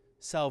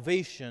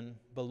 Salvation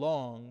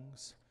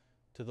belongs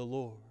to the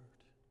Lord."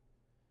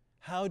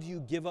 How do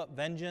you give up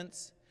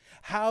vengeance?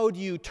 How do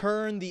you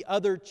turn the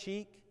other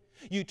cheek?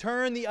 You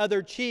turn the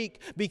other cheek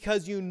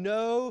because you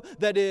know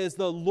that it is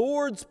the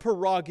Lord's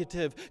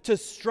prerogative to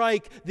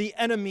strike the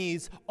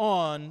enemies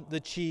on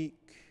the cheek.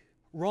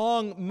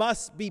 Wrong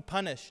must be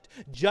punished.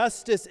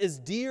 Justice is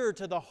dear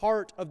to the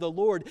heart of the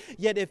Lord.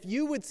 Yet if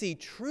you would see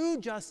true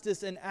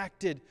justice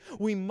enacted,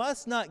 we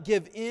must not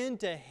give in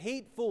to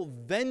hateful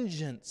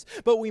vengeance,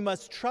 but we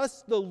must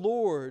trust the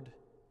Lord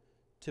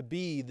to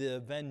be the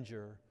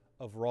avenger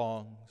of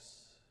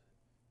wrongs.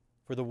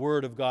 For the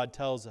Word of God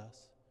tells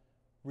us,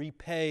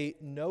 "Repay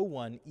no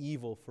one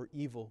evil for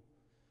evil,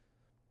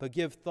 but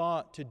give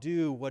thought to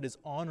do what is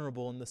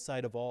honorable in the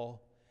sight of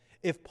all.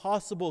 If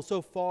possible, so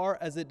far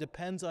as it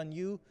depends on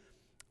you,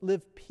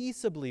 live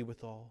peaceably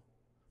with all.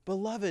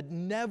 Beloved,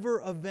 never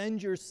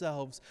avenge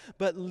yourselves,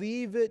 but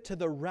leave it to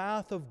the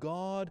wrath of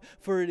God,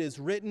 for it is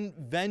written,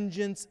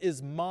 'Vengeance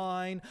is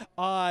mine,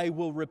 I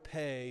will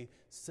repay,'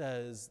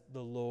 says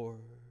the Lord."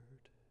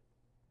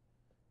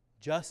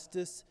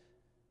 Justice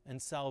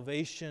and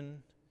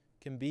salvation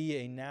can be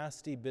a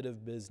nasty bit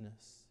of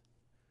business.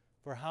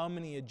 For how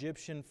many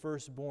Egyptian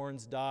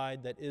firstborns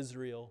died that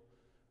Israel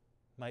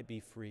might be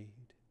freed?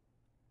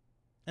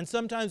 And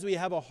sometimes we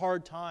have a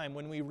hard time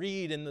when we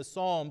read in the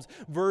Psalms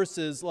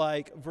verses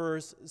like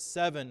verse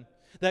 7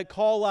 that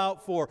call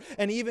out for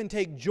and even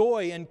take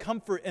joy and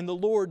comfort in the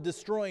Lord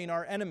destroying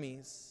our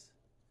enemies.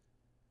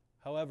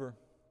 However,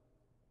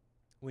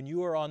 when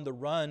you are on the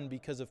run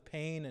because of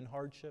pain and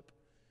hardship,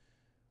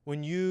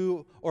 When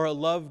you or a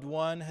loved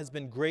one has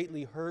been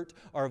greatly hurt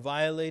or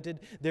violated,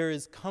 there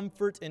is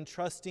comfort in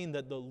trusting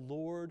that the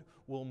Lord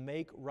will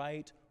make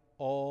right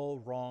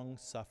all wrong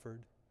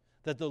suffered,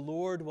 that the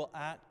Lord will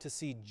act to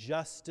see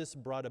justice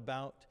brought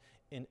about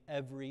in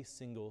every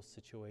single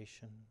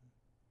situation.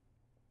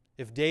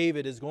 If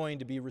David is going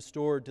to be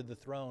restored to the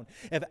throne,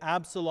 if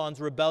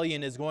Absalom's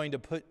rebellion is going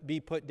to be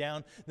put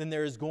down, then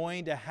there is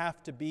going to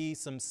have to be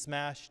some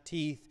smashed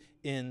teeth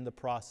in the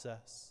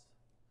process.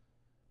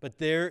 But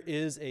there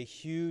is a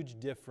huge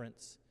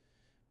difference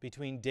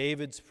between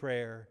David's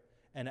prayer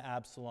and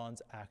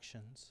Absalom's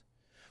actions.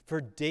 For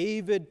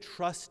David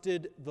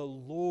trusted the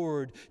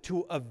Lord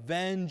to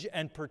avenge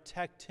and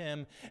protect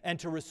him and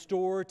to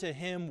restore to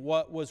him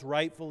what was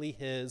rightfully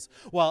his,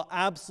 while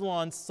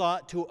Absalom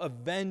sought to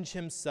avenge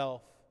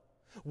himself.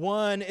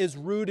 One is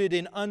rooted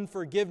in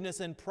unforgiveness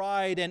and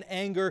pride and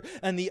anger,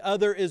 and the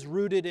other is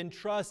rooted in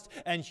trust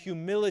and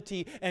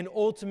humility and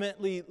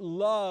ultimately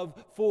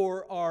love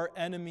for our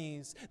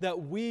enemies,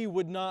 that we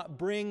would not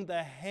bring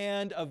the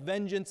hand of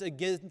vengeance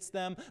against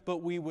them, but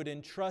we would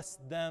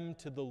entrust them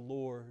to the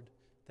Lord,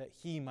 that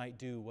He might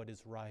do what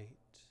is right.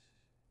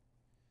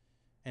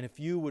 And if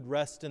you would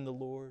rest in the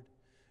Lord,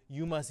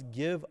 you must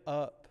give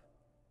up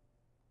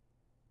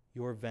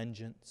your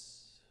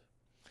vengeance.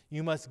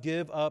 You must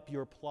give up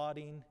your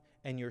plotting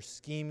and your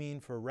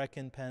scheming for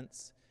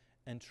recompense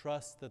and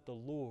trust that the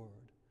Lord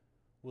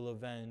will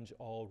avenge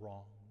all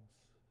wrongs.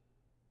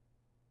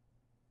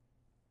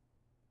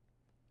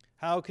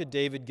 How could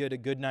David get a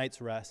good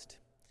night's rest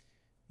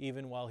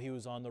even while he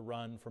was on the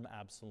run from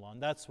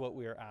Absalom? That's what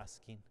we are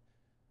asking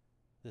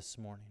this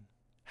morning.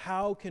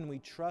 How can we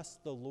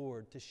trust the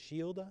Lord to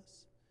shield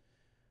us,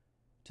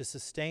 to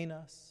sustain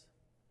us,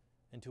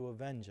 and to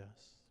avenge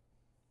us?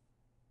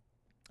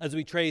 As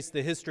we trace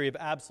the history of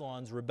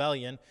Absalom's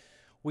rebellion,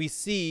 we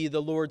see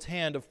the Lord's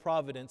hand of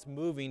providence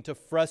moving to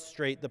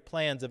frustrate the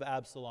plans of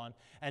Absalom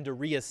and to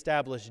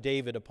reestablish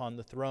David upon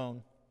the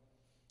throne.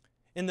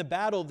 In the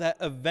battle that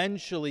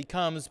eventually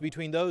comes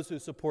between those who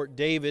support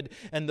David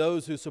and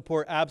those who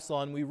support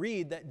Absalom, we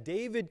read that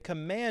David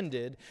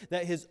commanded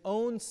that his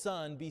own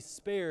son be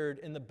spared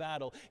in the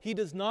battle. He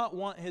does not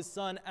want his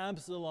son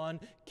Absalom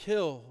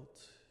killed.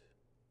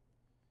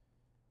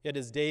 Yet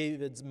as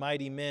David's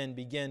mighty men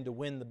begin to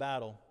win the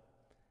battle,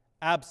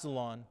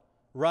 Absalom,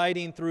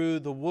 riding through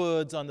the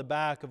woods on the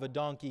back of a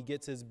donkey,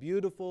 gets his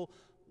beautiful,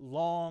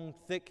 long,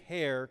 thick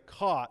hair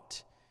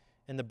caught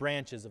in the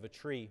branches of a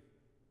tree.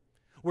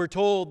 We're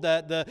told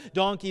that the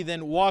donkey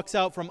then walks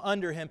out from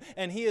under him,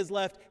 and he is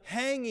left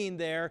hanging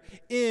there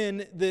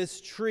in this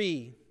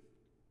tree.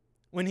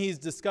 When he's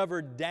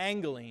discovered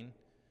dangling,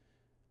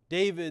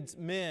 David's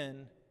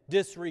men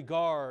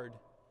disregard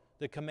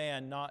the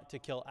command not to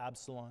kill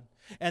Absalom.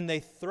 And they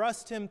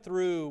thrust him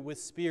through with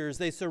spears.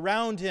 They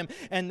surround him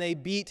and they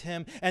beat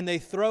him and they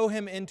throw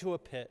him into a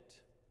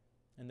pit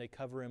and they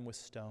cover him with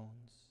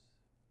stones.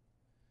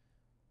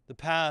 The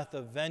path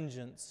of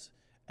vengeance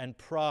and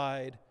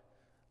pride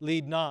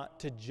lead not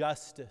to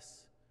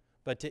justice,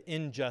 but to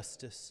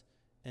injustice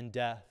and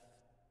death.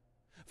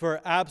 For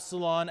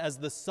Absalom, as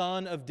the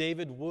son of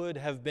David, would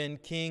have been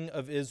king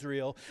of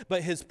Israel,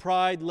 but his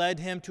pride led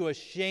him to a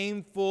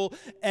shameful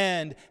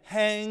end,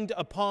 hanged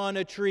upon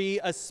a tree,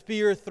 a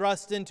spear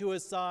thrust into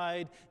his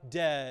side,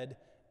 dead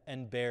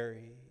and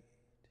buried.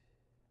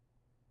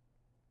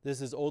 This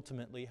is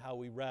ultimately how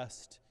we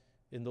rest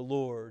in the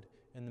Lord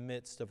in the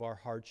midst of our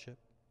hardship.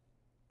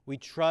 We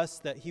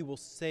trust that He will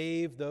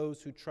save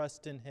those who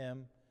trust in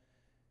Him,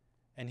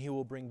 and He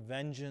will bring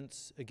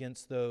vengeance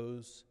against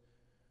those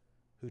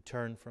who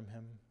turn from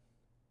Him.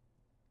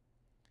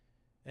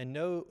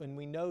 And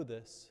we know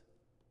this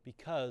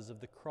because of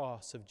the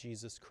cross of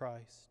Jesus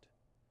Christ.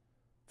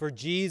 For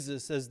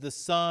Jesus, as the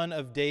son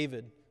of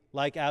David,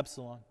 like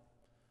Absalom,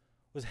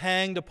 was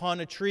hanged upon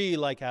a tree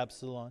like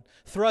Absalom,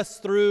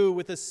 thrust through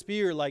with a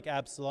spear like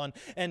Absalom,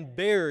 and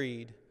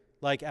buried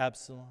like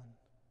Absalom.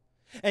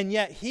 And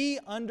yet He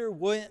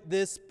underwent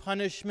this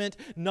punishment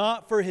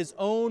not for His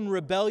own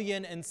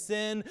rebellion and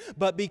sin,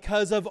 but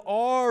because of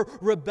our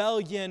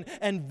rebellion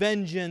and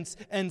vengeance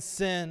and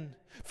sin.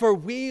 For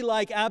we,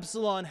 like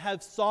Absalom,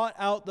 have sought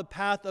out the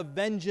path of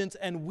vengeance,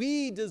 and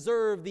we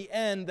deserve the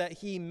end that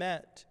he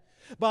met.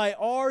 By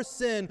our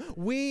sin,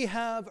 we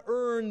have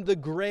earned the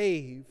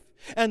grave.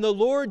 And the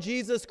Lord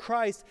Jesus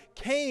Christ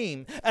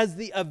came as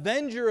the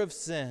avenger of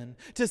sin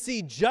to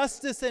see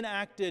justice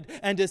enacted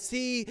and to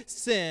see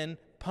sin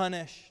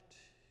punished.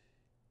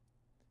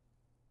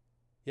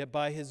 Yet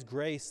by His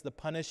grace, the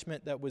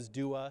punishment that was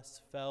due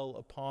us fell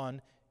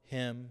upon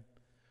Him,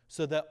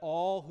 so that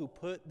all who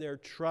put their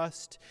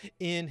trust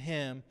in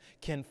Him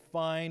can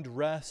find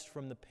rest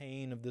from the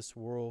pain of this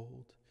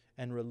world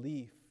and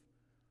relief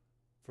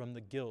from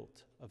the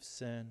guilt of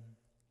sin.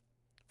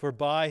 For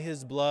by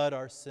His blood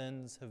our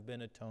sins have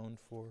been atoned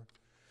for.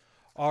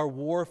 Our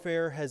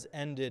warfare has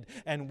ended,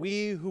 and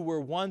we who were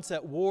once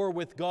at war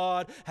with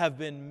God have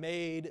been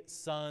made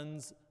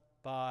sons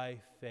by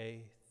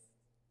faith.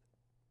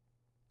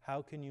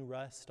 How can you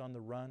rest on the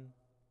run?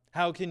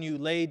 How can you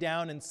lay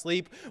down and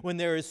sleep when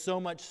there is so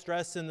much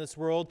stress in this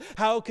world?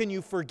 How can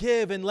you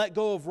forgive and let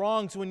go of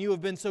wrongs when you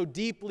have been so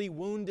deeply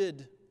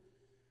wounded?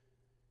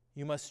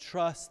 You must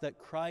trust that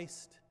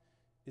Christ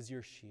is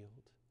your shield.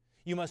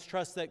 You must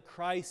trust that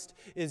Christ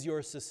is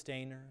your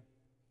sustainer.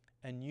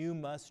 And you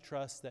must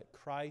trust that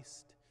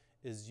Christ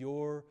is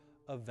your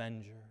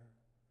avenger.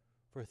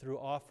 For through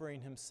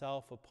offering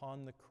himself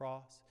upon the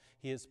cross,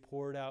 he has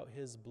poured out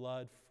his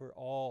blood for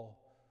all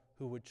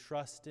who would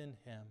trust in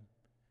him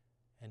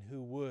and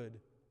who would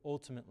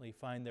ultimately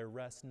find their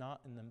rest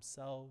not in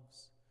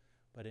themselves,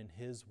 but in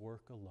his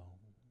work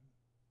alone.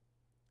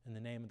 In the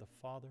name of the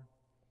Father,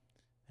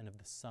 and of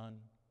the Son,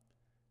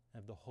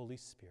 and of the Holy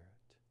Spirit.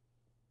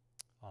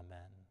 Amen.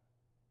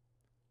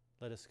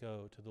 Let us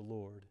go to the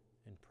Lord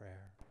in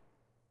prayer.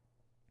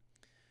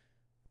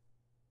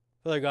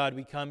 Father God,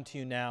 we come to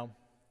you now,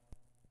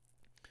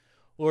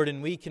 Lord,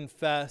 and we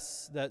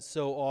confess that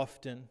so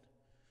often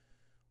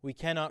we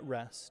cannot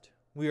rest.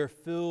 We are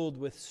filled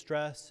with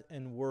stress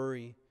and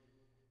worry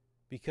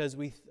because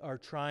we are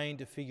trying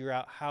to figure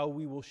out how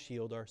we will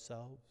shield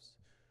ourselves.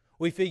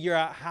 We're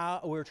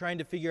trying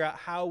to figure out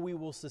how we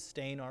will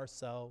sustain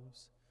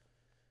ourselves.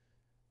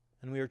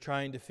 And we are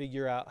trying to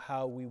figure out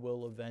how we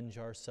will avenge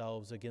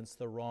ourselves against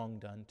the wrong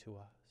done to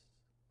us.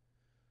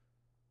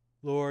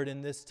 Lord,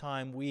 in this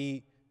time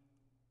we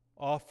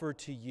offer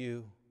to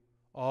you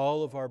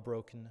all of our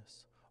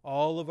brokenness,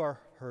 all of our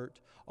hurt,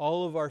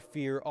 all of our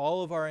fear,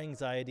 all of our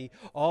anxiety,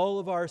 all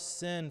of our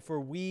sin, for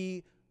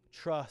we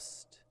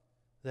trust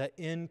that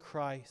in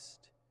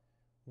Christ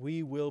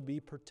we will be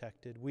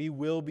protected, we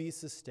will be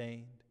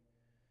sustained,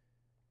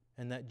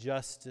 and that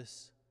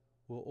justice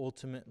will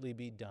ultimately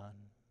be done.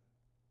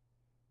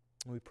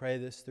 We pray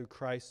this through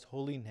Christ's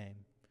holy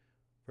name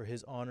for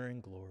his honor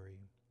and glory.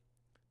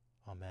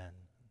 Amen.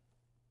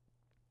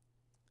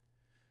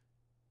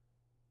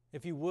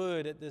 If you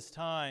would at this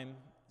time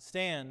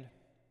stand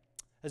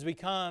as we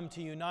come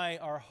to unite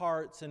our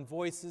hearts and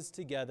voices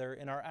together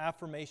in our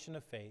affirmation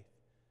of faith,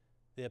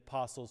 the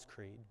Apostles'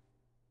 Creed.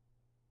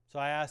 So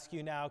I ask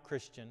you now,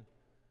 Christian,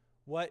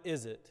 what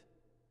is it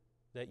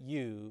that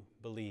you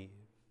believe?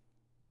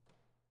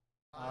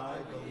 I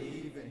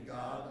believe in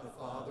God the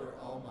Father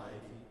Almighty,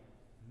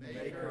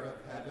 maker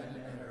of heaven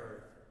and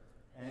earth,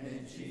 and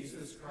in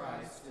Jesus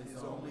Christ,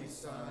 his only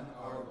Son,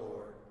 our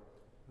Lord,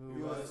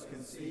 who was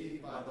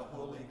conceived by the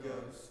Holy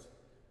Ghost,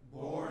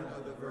 born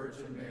of the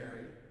Virgin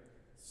Mary,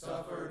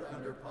 suffered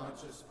under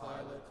Pontius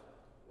Pilate,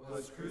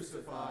 was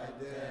crucified,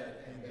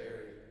 dead, and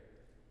buried.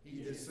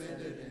 He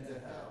descended into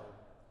hell.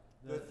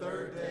 The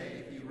third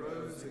day he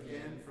rose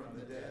again from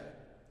the dead.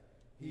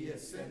 He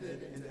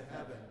ascended into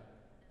heaven,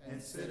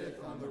 and sitteth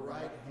on the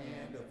right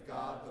hand of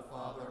God the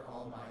Father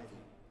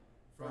Almighty.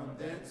 From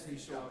thence he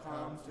shall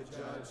come to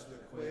judge the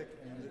quick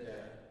and the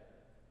dead.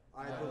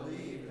 I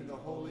believe in the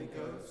Holy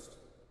Ghost,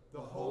 the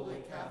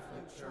Holy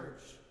Catholic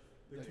Church,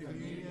 the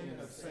communion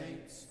of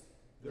saints,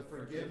 the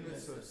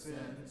forgiveness of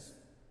sins,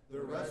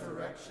 the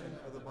resurrection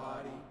of the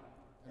body,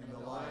 and the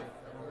life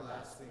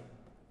everlasting.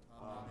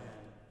 Amen.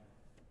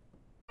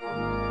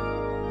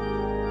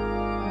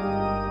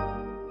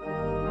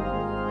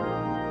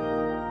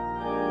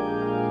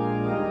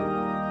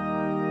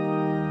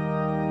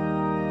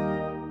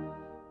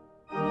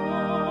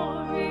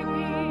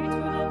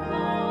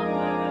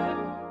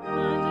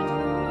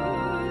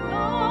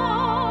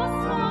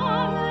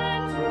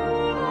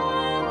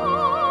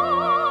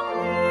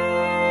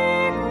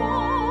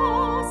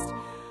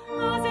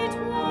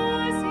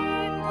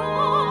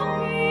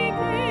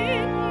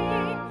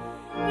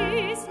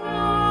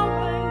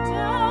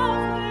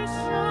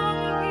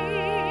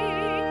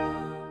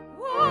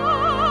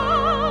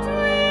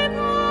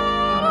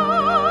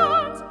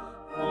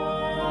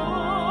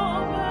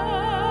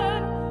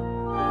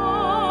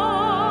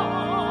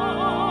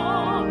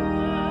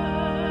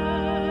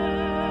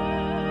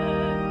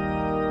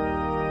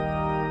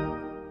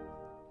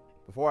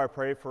 Before I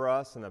pray for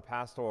us in the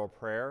pastoral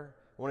prayer,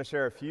 I want to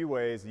share a few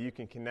ways that you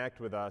can connect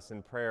with us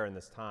in prayer in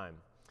this time.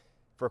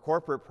 For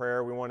corporate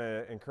prayer, we want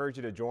to encourage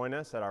you to join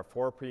us at our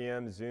 4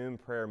 p.m. Zoom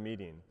prayer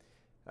meeting.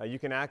 You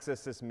can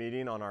access this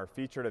meeting on our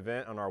featured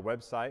event on our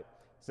website.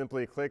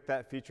 Simply click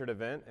that featured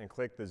event and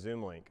click the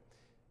Zoom link.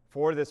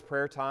 For this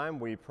prayer time,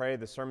 we pray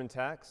the sermon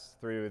text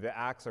through the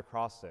Acts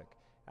acrostic: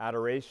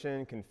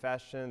 adoration,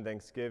 confession,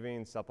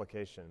 thanksgiving,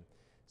 supplication.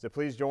 So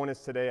please join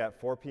us today at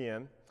 4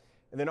 p.m.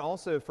 And then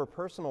also for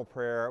personal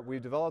prayer,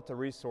 we've developed a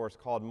resource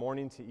called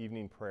Morning to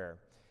Evening Prayer.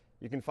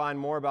 You can find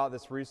more about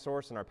this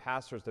resource in our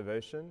pastor's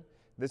devotion.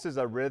 This is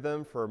a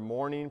rhythm for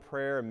morning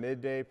prayer,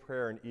 midday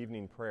prayer, and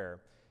evening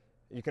prayer.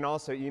 You can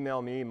also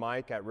email me,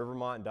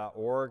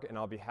 mike@rivermont.org, and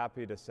I'll be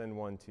happy to send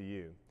one to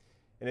you.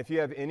 And if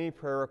you have any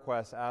prayer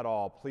requests at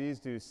all,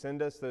 please do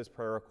send us those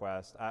prayer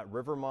requests at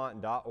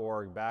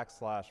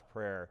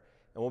rivermont.org/prayer,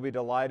 and we'll be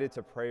delighted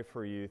to pray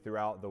for you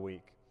throughout the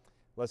week.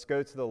 Let's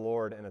go to the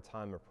Lord in a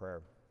time of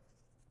prayer.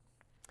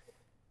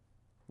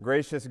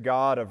 Gracious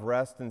God of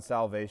rest and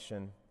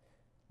salvation,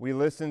 we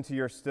listen to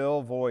your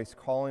still voice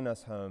calling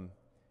us home.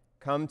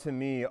 Come to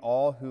me,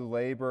 all who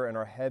labor and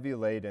are heavy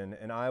laden,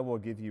 and I will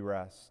give you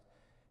rest.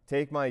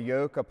 Take my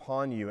yoke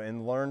upon you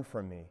and learn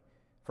from me,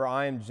 for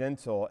I am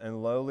gentle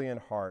and lowly in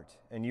heart,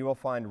 and you will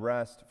find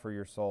rest for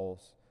your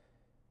souls.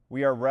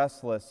 We are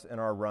restless in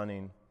our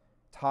running,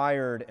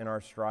 tired in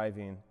our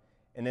striving,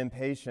 and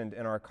impatient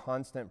in our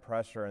constant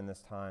pressure in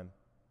this time.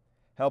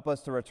 Help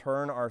us to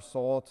return our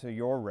soul to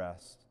your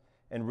rest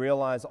and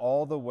realize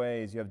all the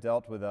ways you have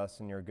dealt with us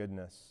in your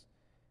goodness.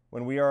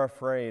 When we are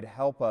afraid,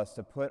 help us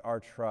to put our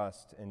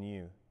trust in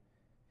you.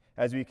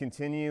 As we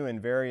continue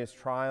in various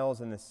trials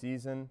in the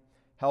season,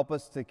 help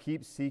us to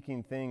keep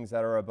seeking things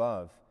that are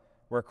above,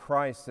 where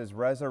Christ is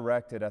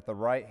resurrected at the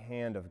right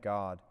hand of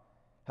God.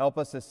 Help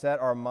us to set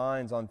our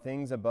minds on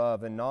things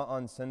above and not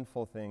on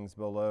sinful things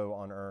below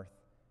on earth.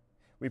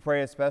 We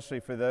pray especially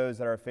for those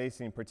that are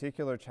facing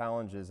particular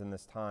challenges in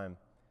this time,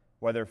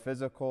 whether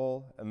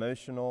physical,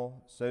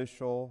 emotional,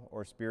 social,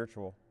 or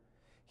spiritual.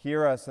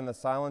 Hear us in the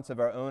silence of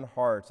our own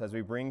hearts as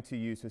we bring to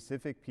you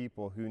specific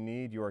people who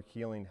need your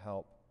healing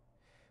help.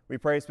 We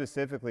pray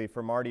specifically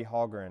for Marty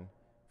Hallgren,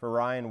 for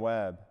Ryan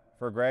Webb,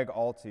 for Greg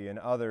Alty, and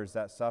others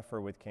that suffer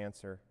with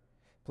cancer.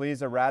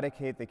 Please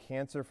eradicate the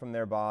cancer from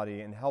their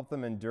body and help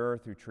them endure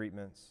through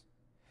treatments.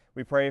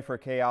 We pray for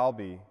Kay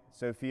Albee,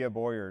 Sophia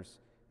Boyers,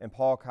 and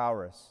Paul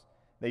Cowris,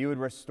 that you would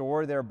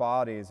restore their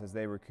bodies as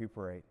they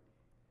recuperate.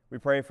 We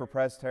pray for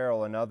Pres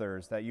Terrell and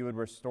others that you would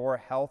restore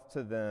health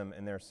to them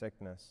in their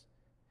sickness.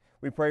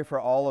 We pray for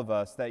all of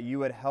us that you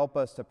would help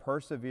us to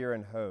persevere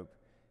in hope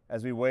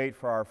as we wait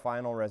for our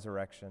final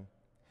resurrection.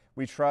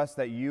 We trust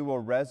that you will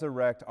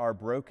resurrect our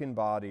broken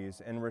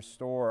bodies and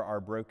restore our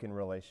broken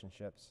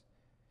relationships.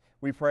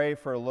 We pray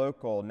for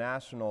local,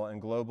 national,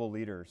 and global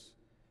leaders,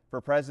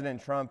 for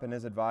President Trump and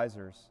his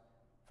advisors,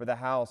 for the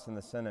House and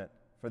the Senate,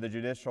 for the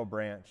judicial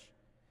branch.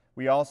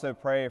 We also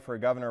pray for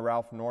Governor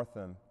Ralph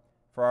Northam,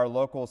 for our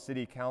local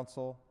city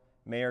council,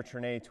 Mayor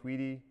Trenae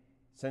Tweedy,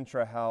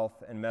 Centra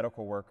Health, and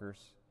medical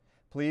workers.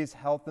 Please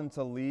help them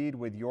to lead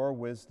with your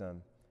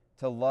wisdom,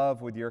 to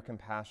love with your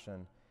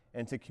compassion,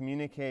 and to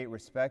communicate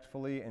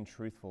respectfully and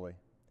truthfully.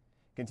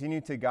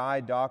 Continue to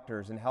guide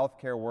doctors and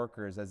healthcare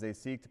workers as they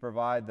seek to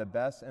provide the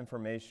best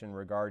information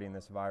regarding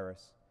this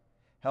virus.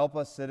 Help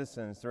us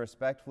citizens to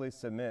respectfully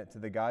submit to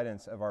the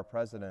guidance of our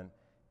president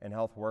and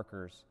health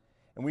workers.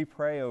 And we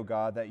pray, O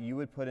God, that you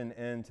would put an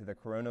end to the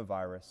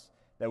coronavirus,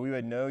 that we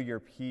would know your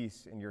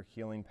peace and your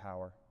healing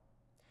power.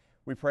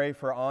 We pray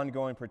for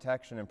ongoing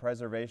protection and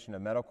preservation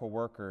of medical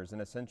workers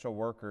and essential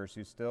workers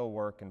who still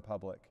work in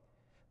public.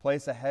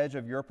 Place a hedge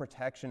of your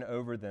protection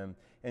over them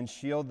and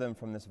shield them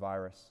from this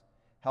virus.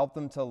 Help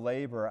them to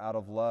labor out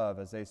of love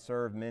as they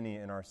serve many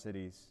in our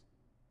cities.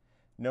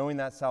 Knowing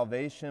that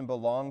salvation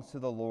belongs to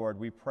the Lord,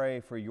 we pray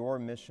for your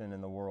mission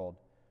in the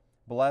world.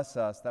 Bless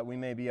us that we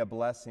may be a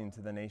blessing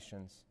to the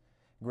nations.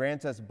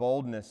 Grant us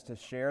boldness to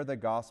share the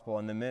gospel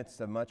in the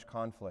midst of much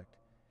conflict.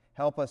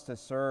 Help us to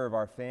serve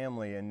our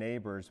family and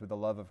neighbors with the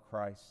love of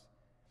Christ.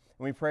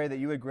 And we pray that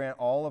you would grant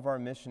all of our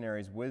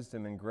missionaries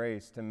wisdom and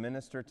grace to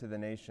minister to the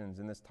nations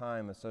in this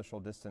time of social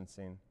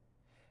distancing.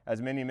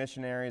 As many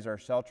missionaries are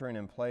sheltering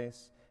in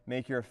place,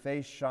 make your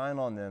face shine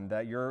on them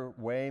that your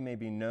way may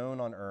be known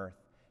on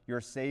earth,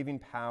 your saving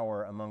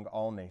power among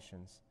all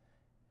nations.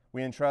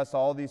 We entrust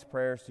all these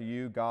prayers to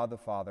you, God the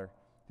Father,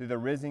 through the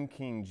risen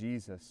King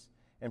Jesus,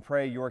 and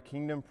pray your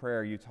kingdom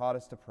prayer you taught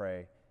us to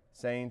pray,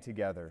 saying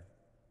together,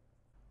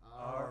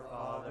 Our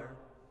Father,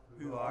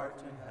 who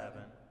art in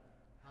heaven,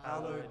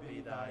 hallowed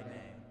be thy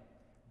name.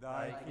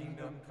 Thy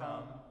kingdom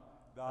come,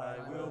 thy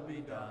will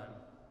be done,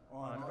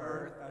 on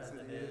earth as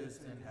it is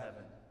in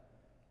heaven.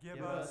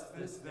 Give us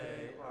this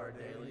day our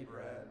daily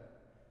bread,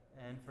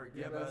 and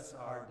forgive us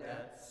our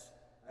debts,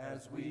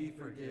 as we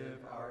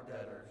forgive our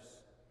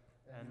debtors.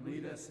 And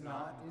lead us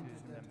not into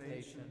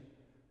temptation,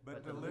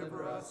 but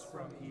deliver us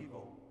from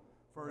evil.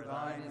 For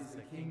thine is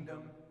the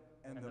kingdom,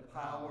 and the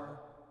power,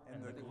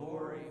 and the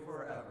glory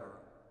forever.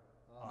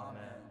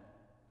 Amen.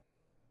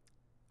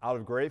 Out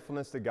of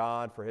gratefulness to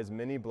God for his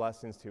many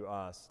blessings to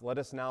us, let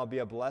us now be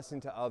a blessing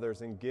to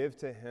others and give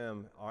to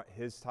him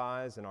his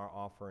tithes and our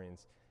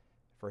offerings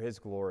for his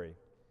glory.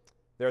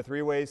 There are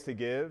 3 ways to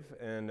give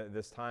in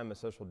this time of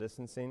social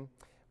distancing.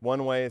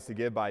 One way is to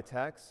give by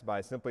text,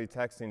 by simply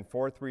texting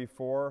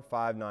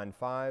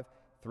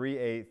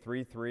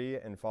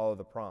 434-595-3833 and follow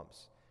the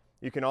prompts.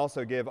 You can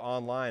also give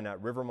online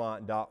at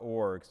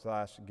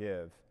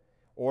rivermont.org/give.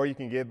 Or you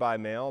can give by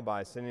mail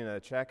by sending a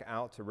check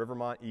out to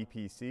Rivermont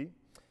EPC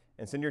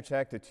and send your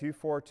check to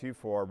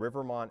 2424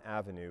 Rivermont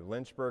Avenue,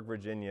 Lynchburg,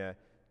 Virginia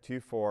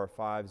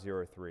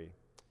 24503.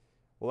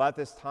 Well, at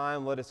this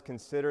time, let us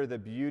consider the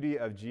beauty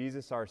of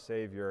Jesus our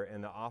Savior in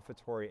the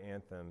offertory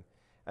anthem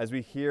as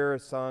we hear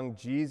sung,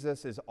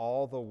 Jesus is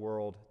all the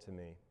world to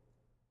me.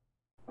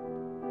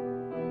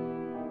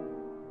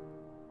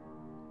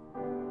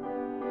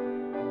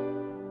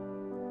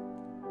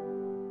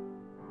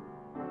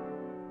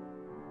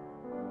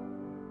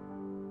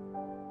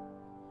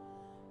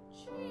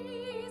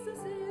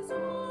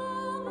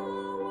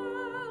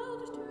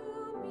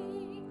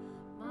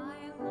 My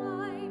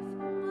life,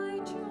 my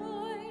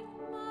joy,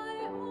 my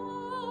all.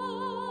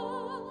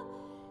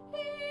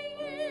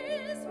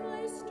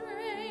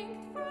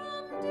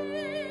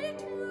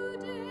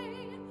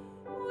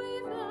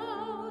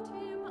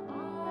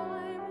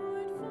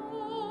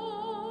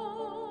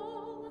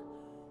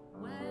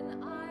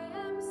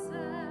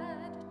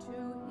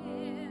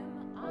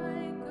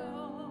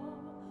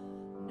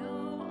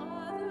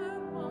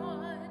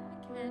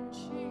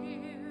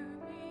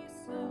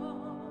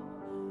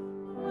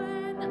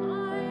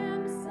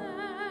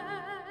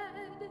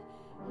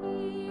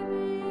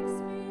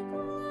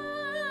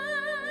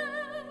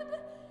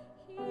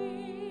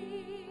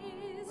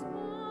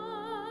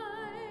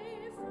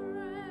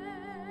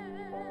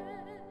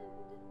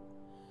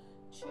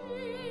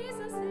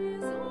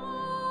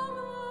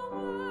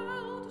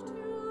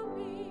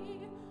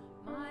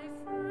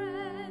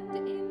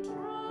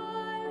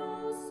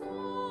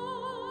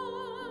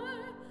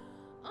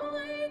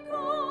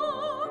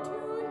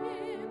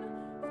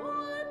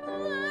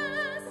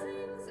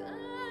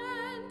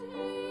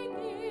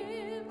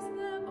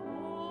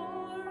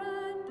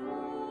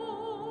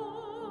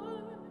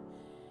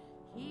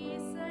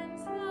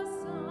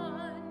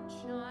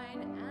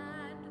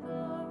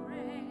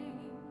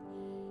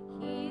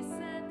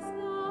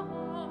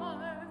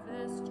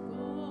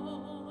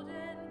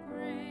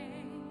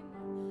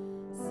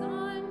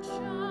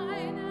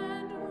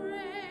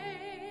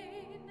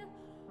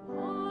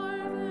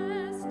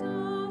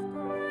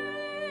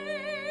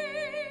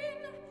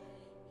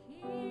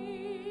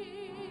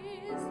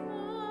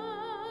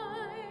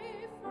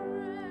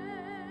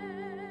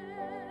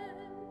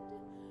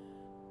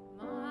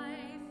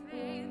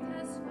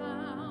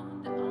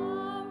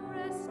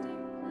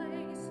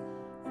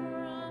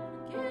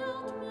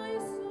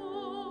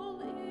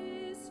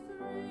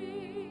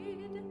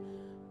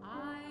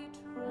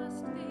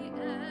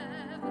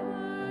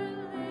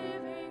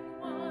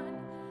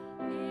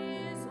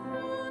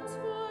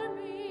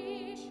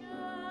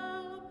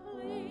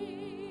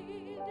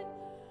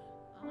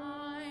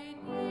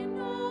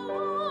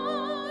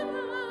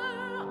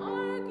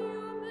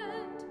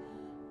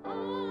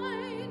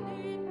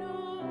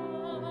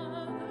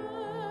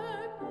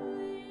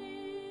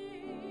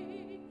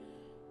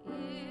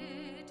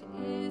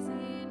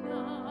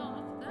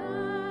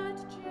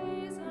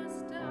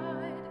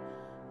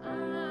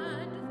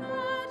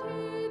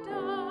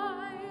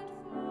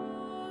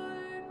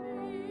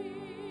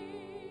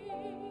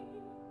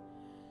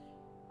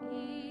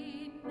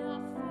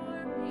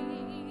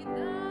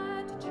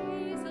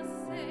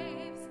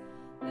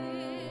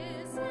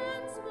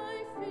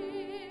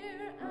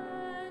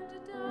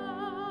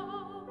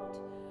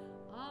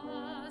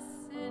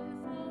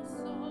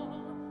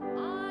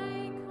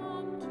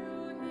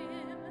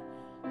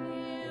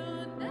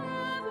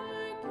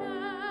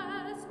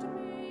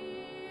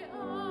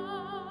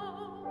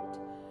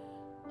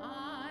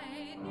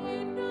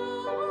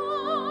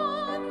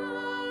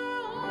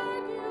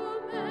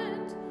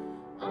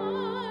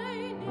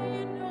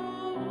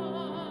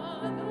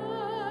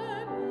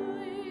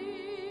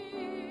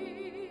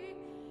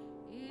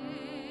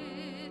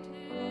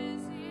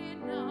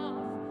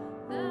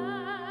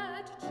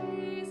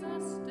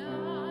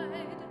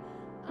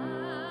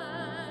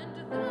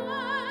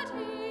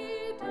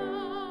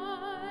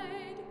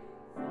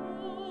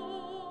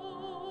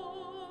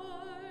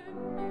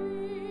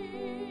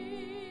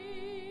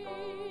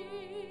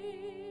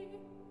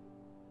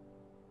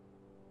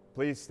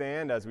 Please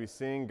stand as we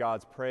sing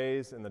God's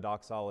praise in the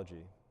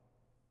doxology.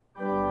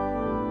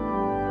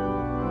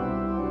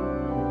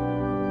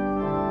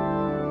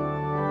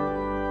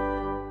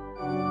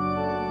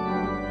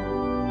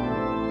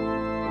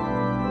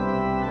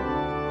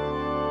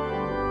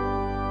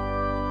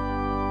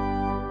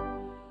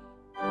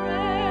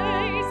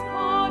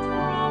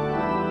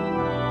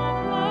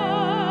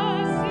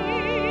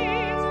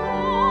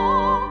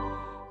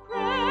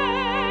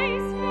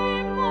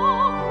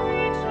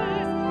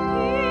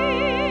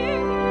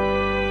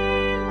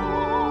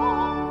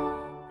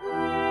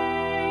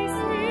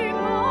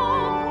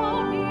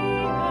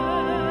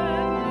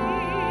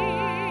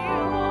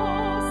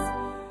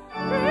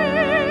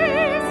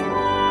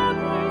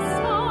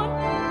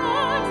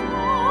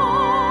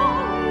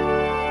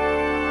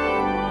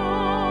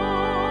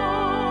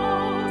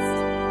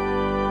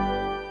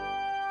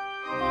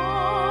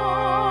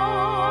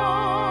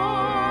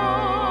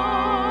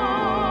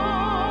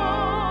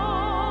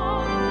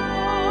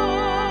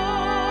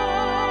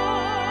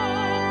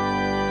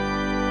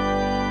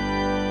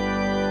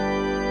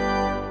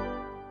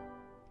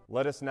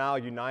 Let us now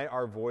unite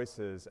our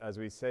voices as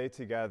we say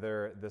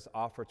together this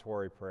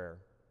offertory prayer.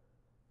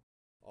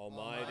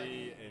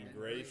 Almighty and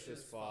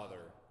gracious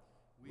Father,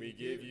 we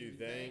give you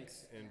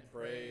thanks and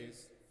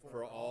praise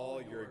for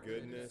all your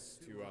goodness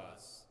to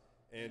us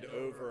and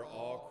over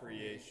all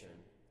creation.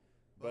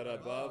 But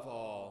above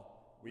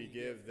all, we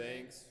give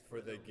thanks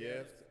for the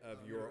gift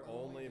of your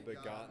only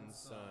begotten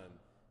Son,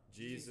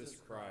 Jesus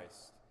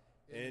Christ,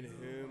 in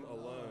whom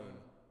alone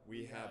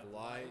we have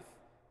life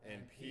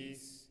and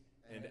peace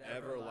and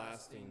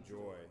everlasting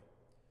joy.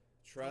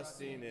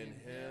 Trusting in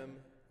him,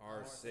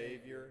 our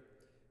Savior,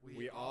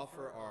 we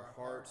offer our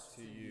hearts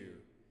to you,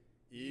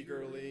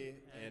 eagerly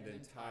and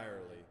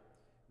entirely,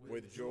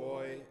 with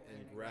joy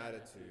and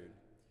gratitude.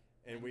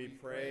 And we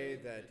pray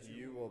that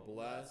you will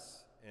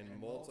bless and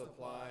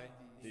multiply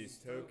these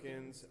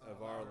tokens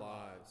of our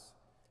lives,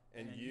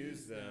 and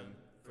use them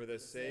for the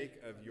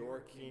sake of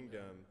your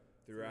kingdom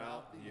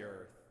throughout the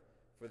earth,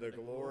 for the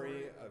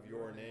glory of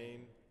your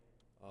name.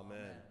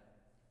 Amen.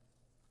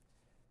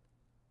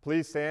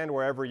 Please stand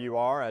wherever you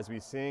are as we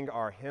sing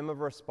our hymn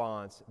of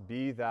response,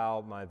 Be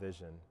Thou My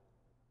Vision.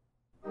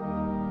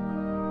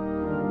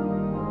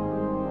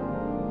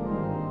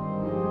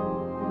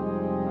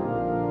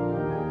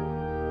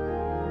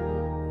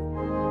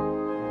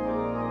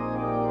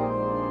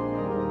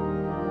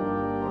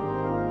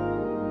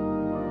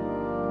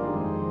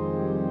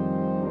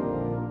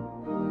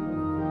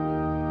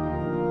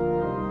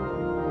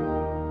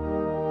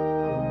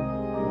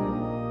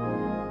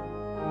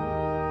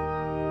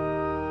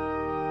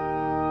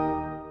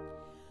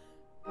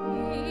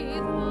 Be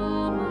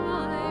thou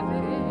my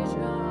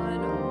vision.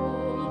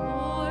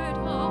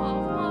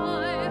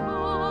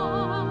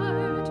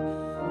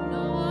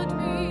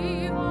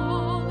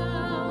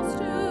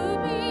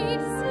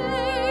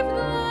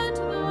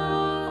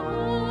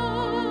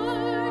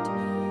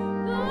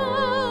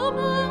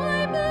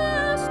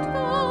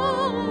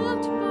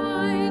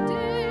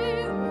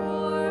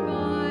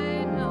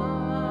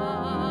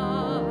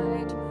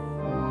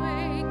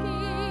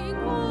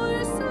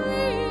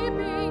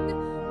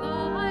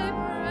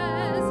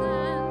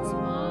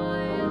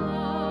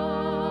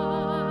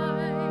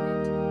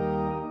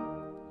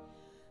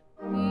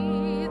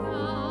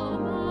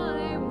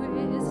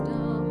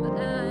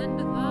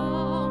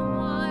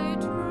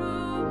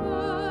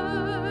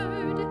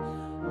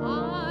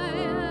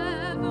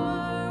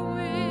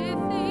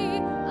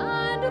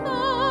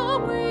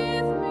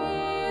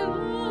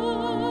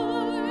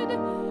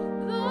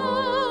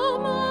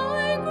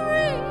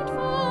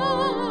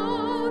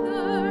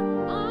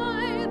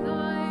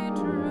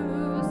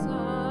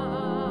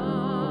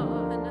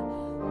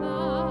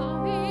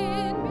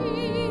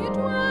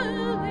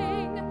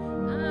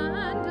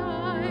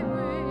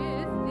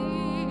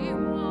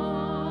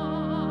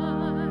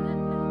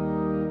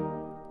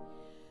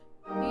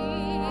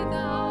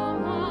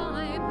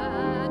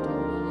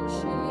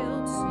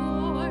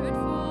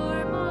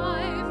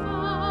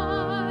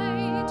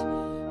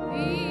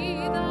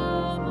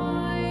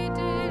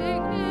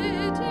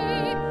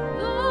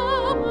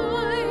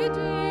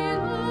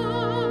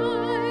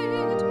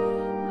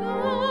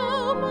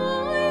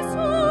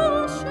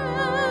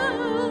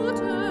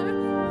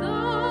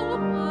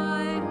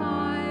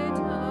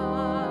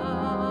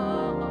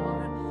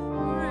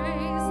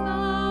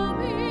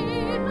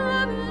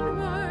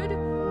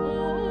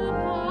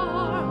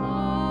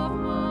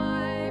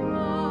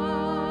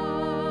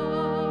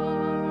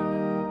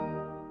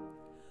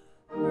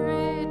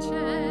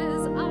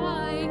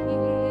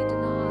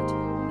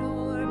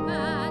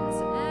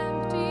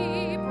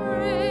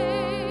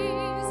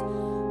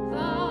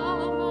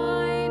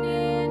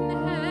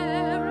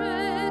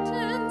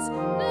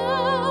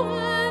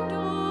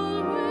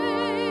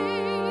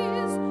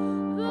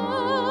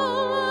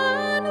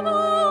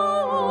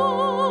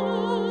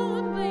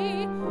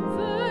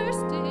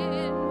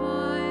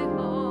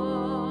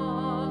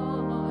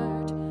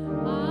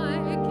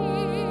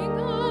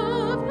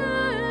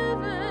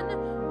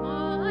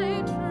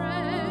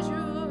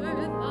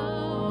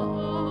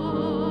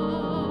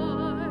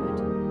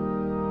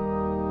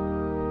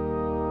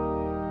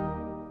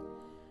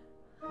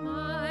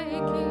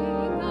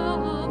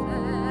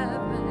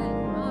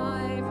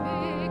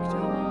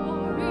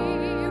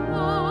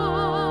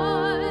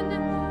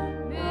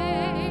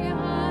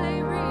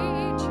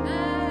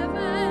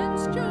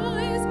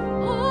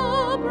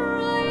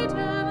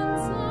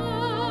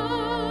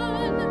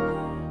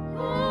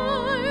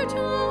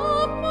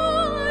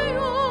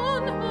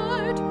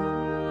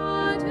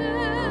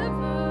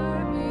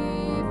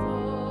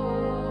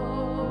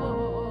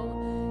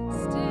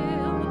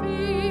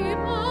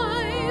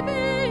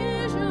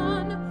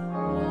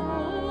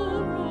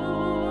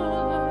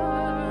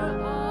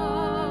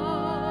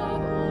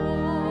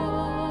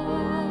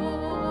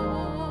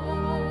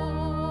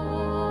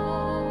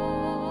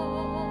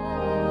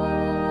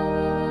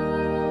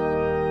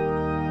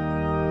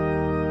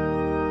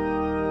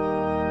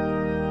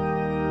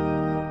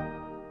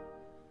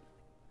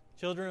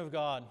 Children of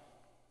God,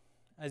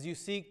 as you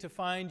seek to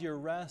find your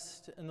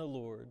rest in the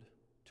Lord,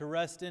 to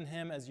rest in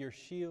Him as your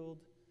shield,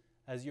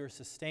 as your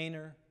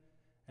sustainer,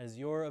 as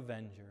your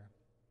avenger,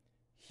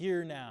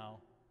 hear now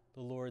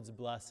the Lord's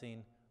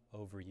blessing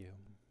over you.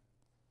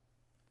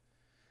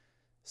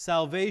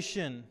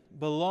 Salvation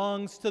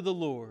belongs to the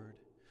Lord.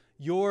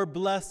 Your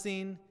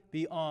blessing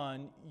be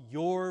on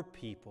your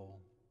people.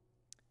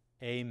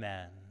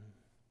 Amen.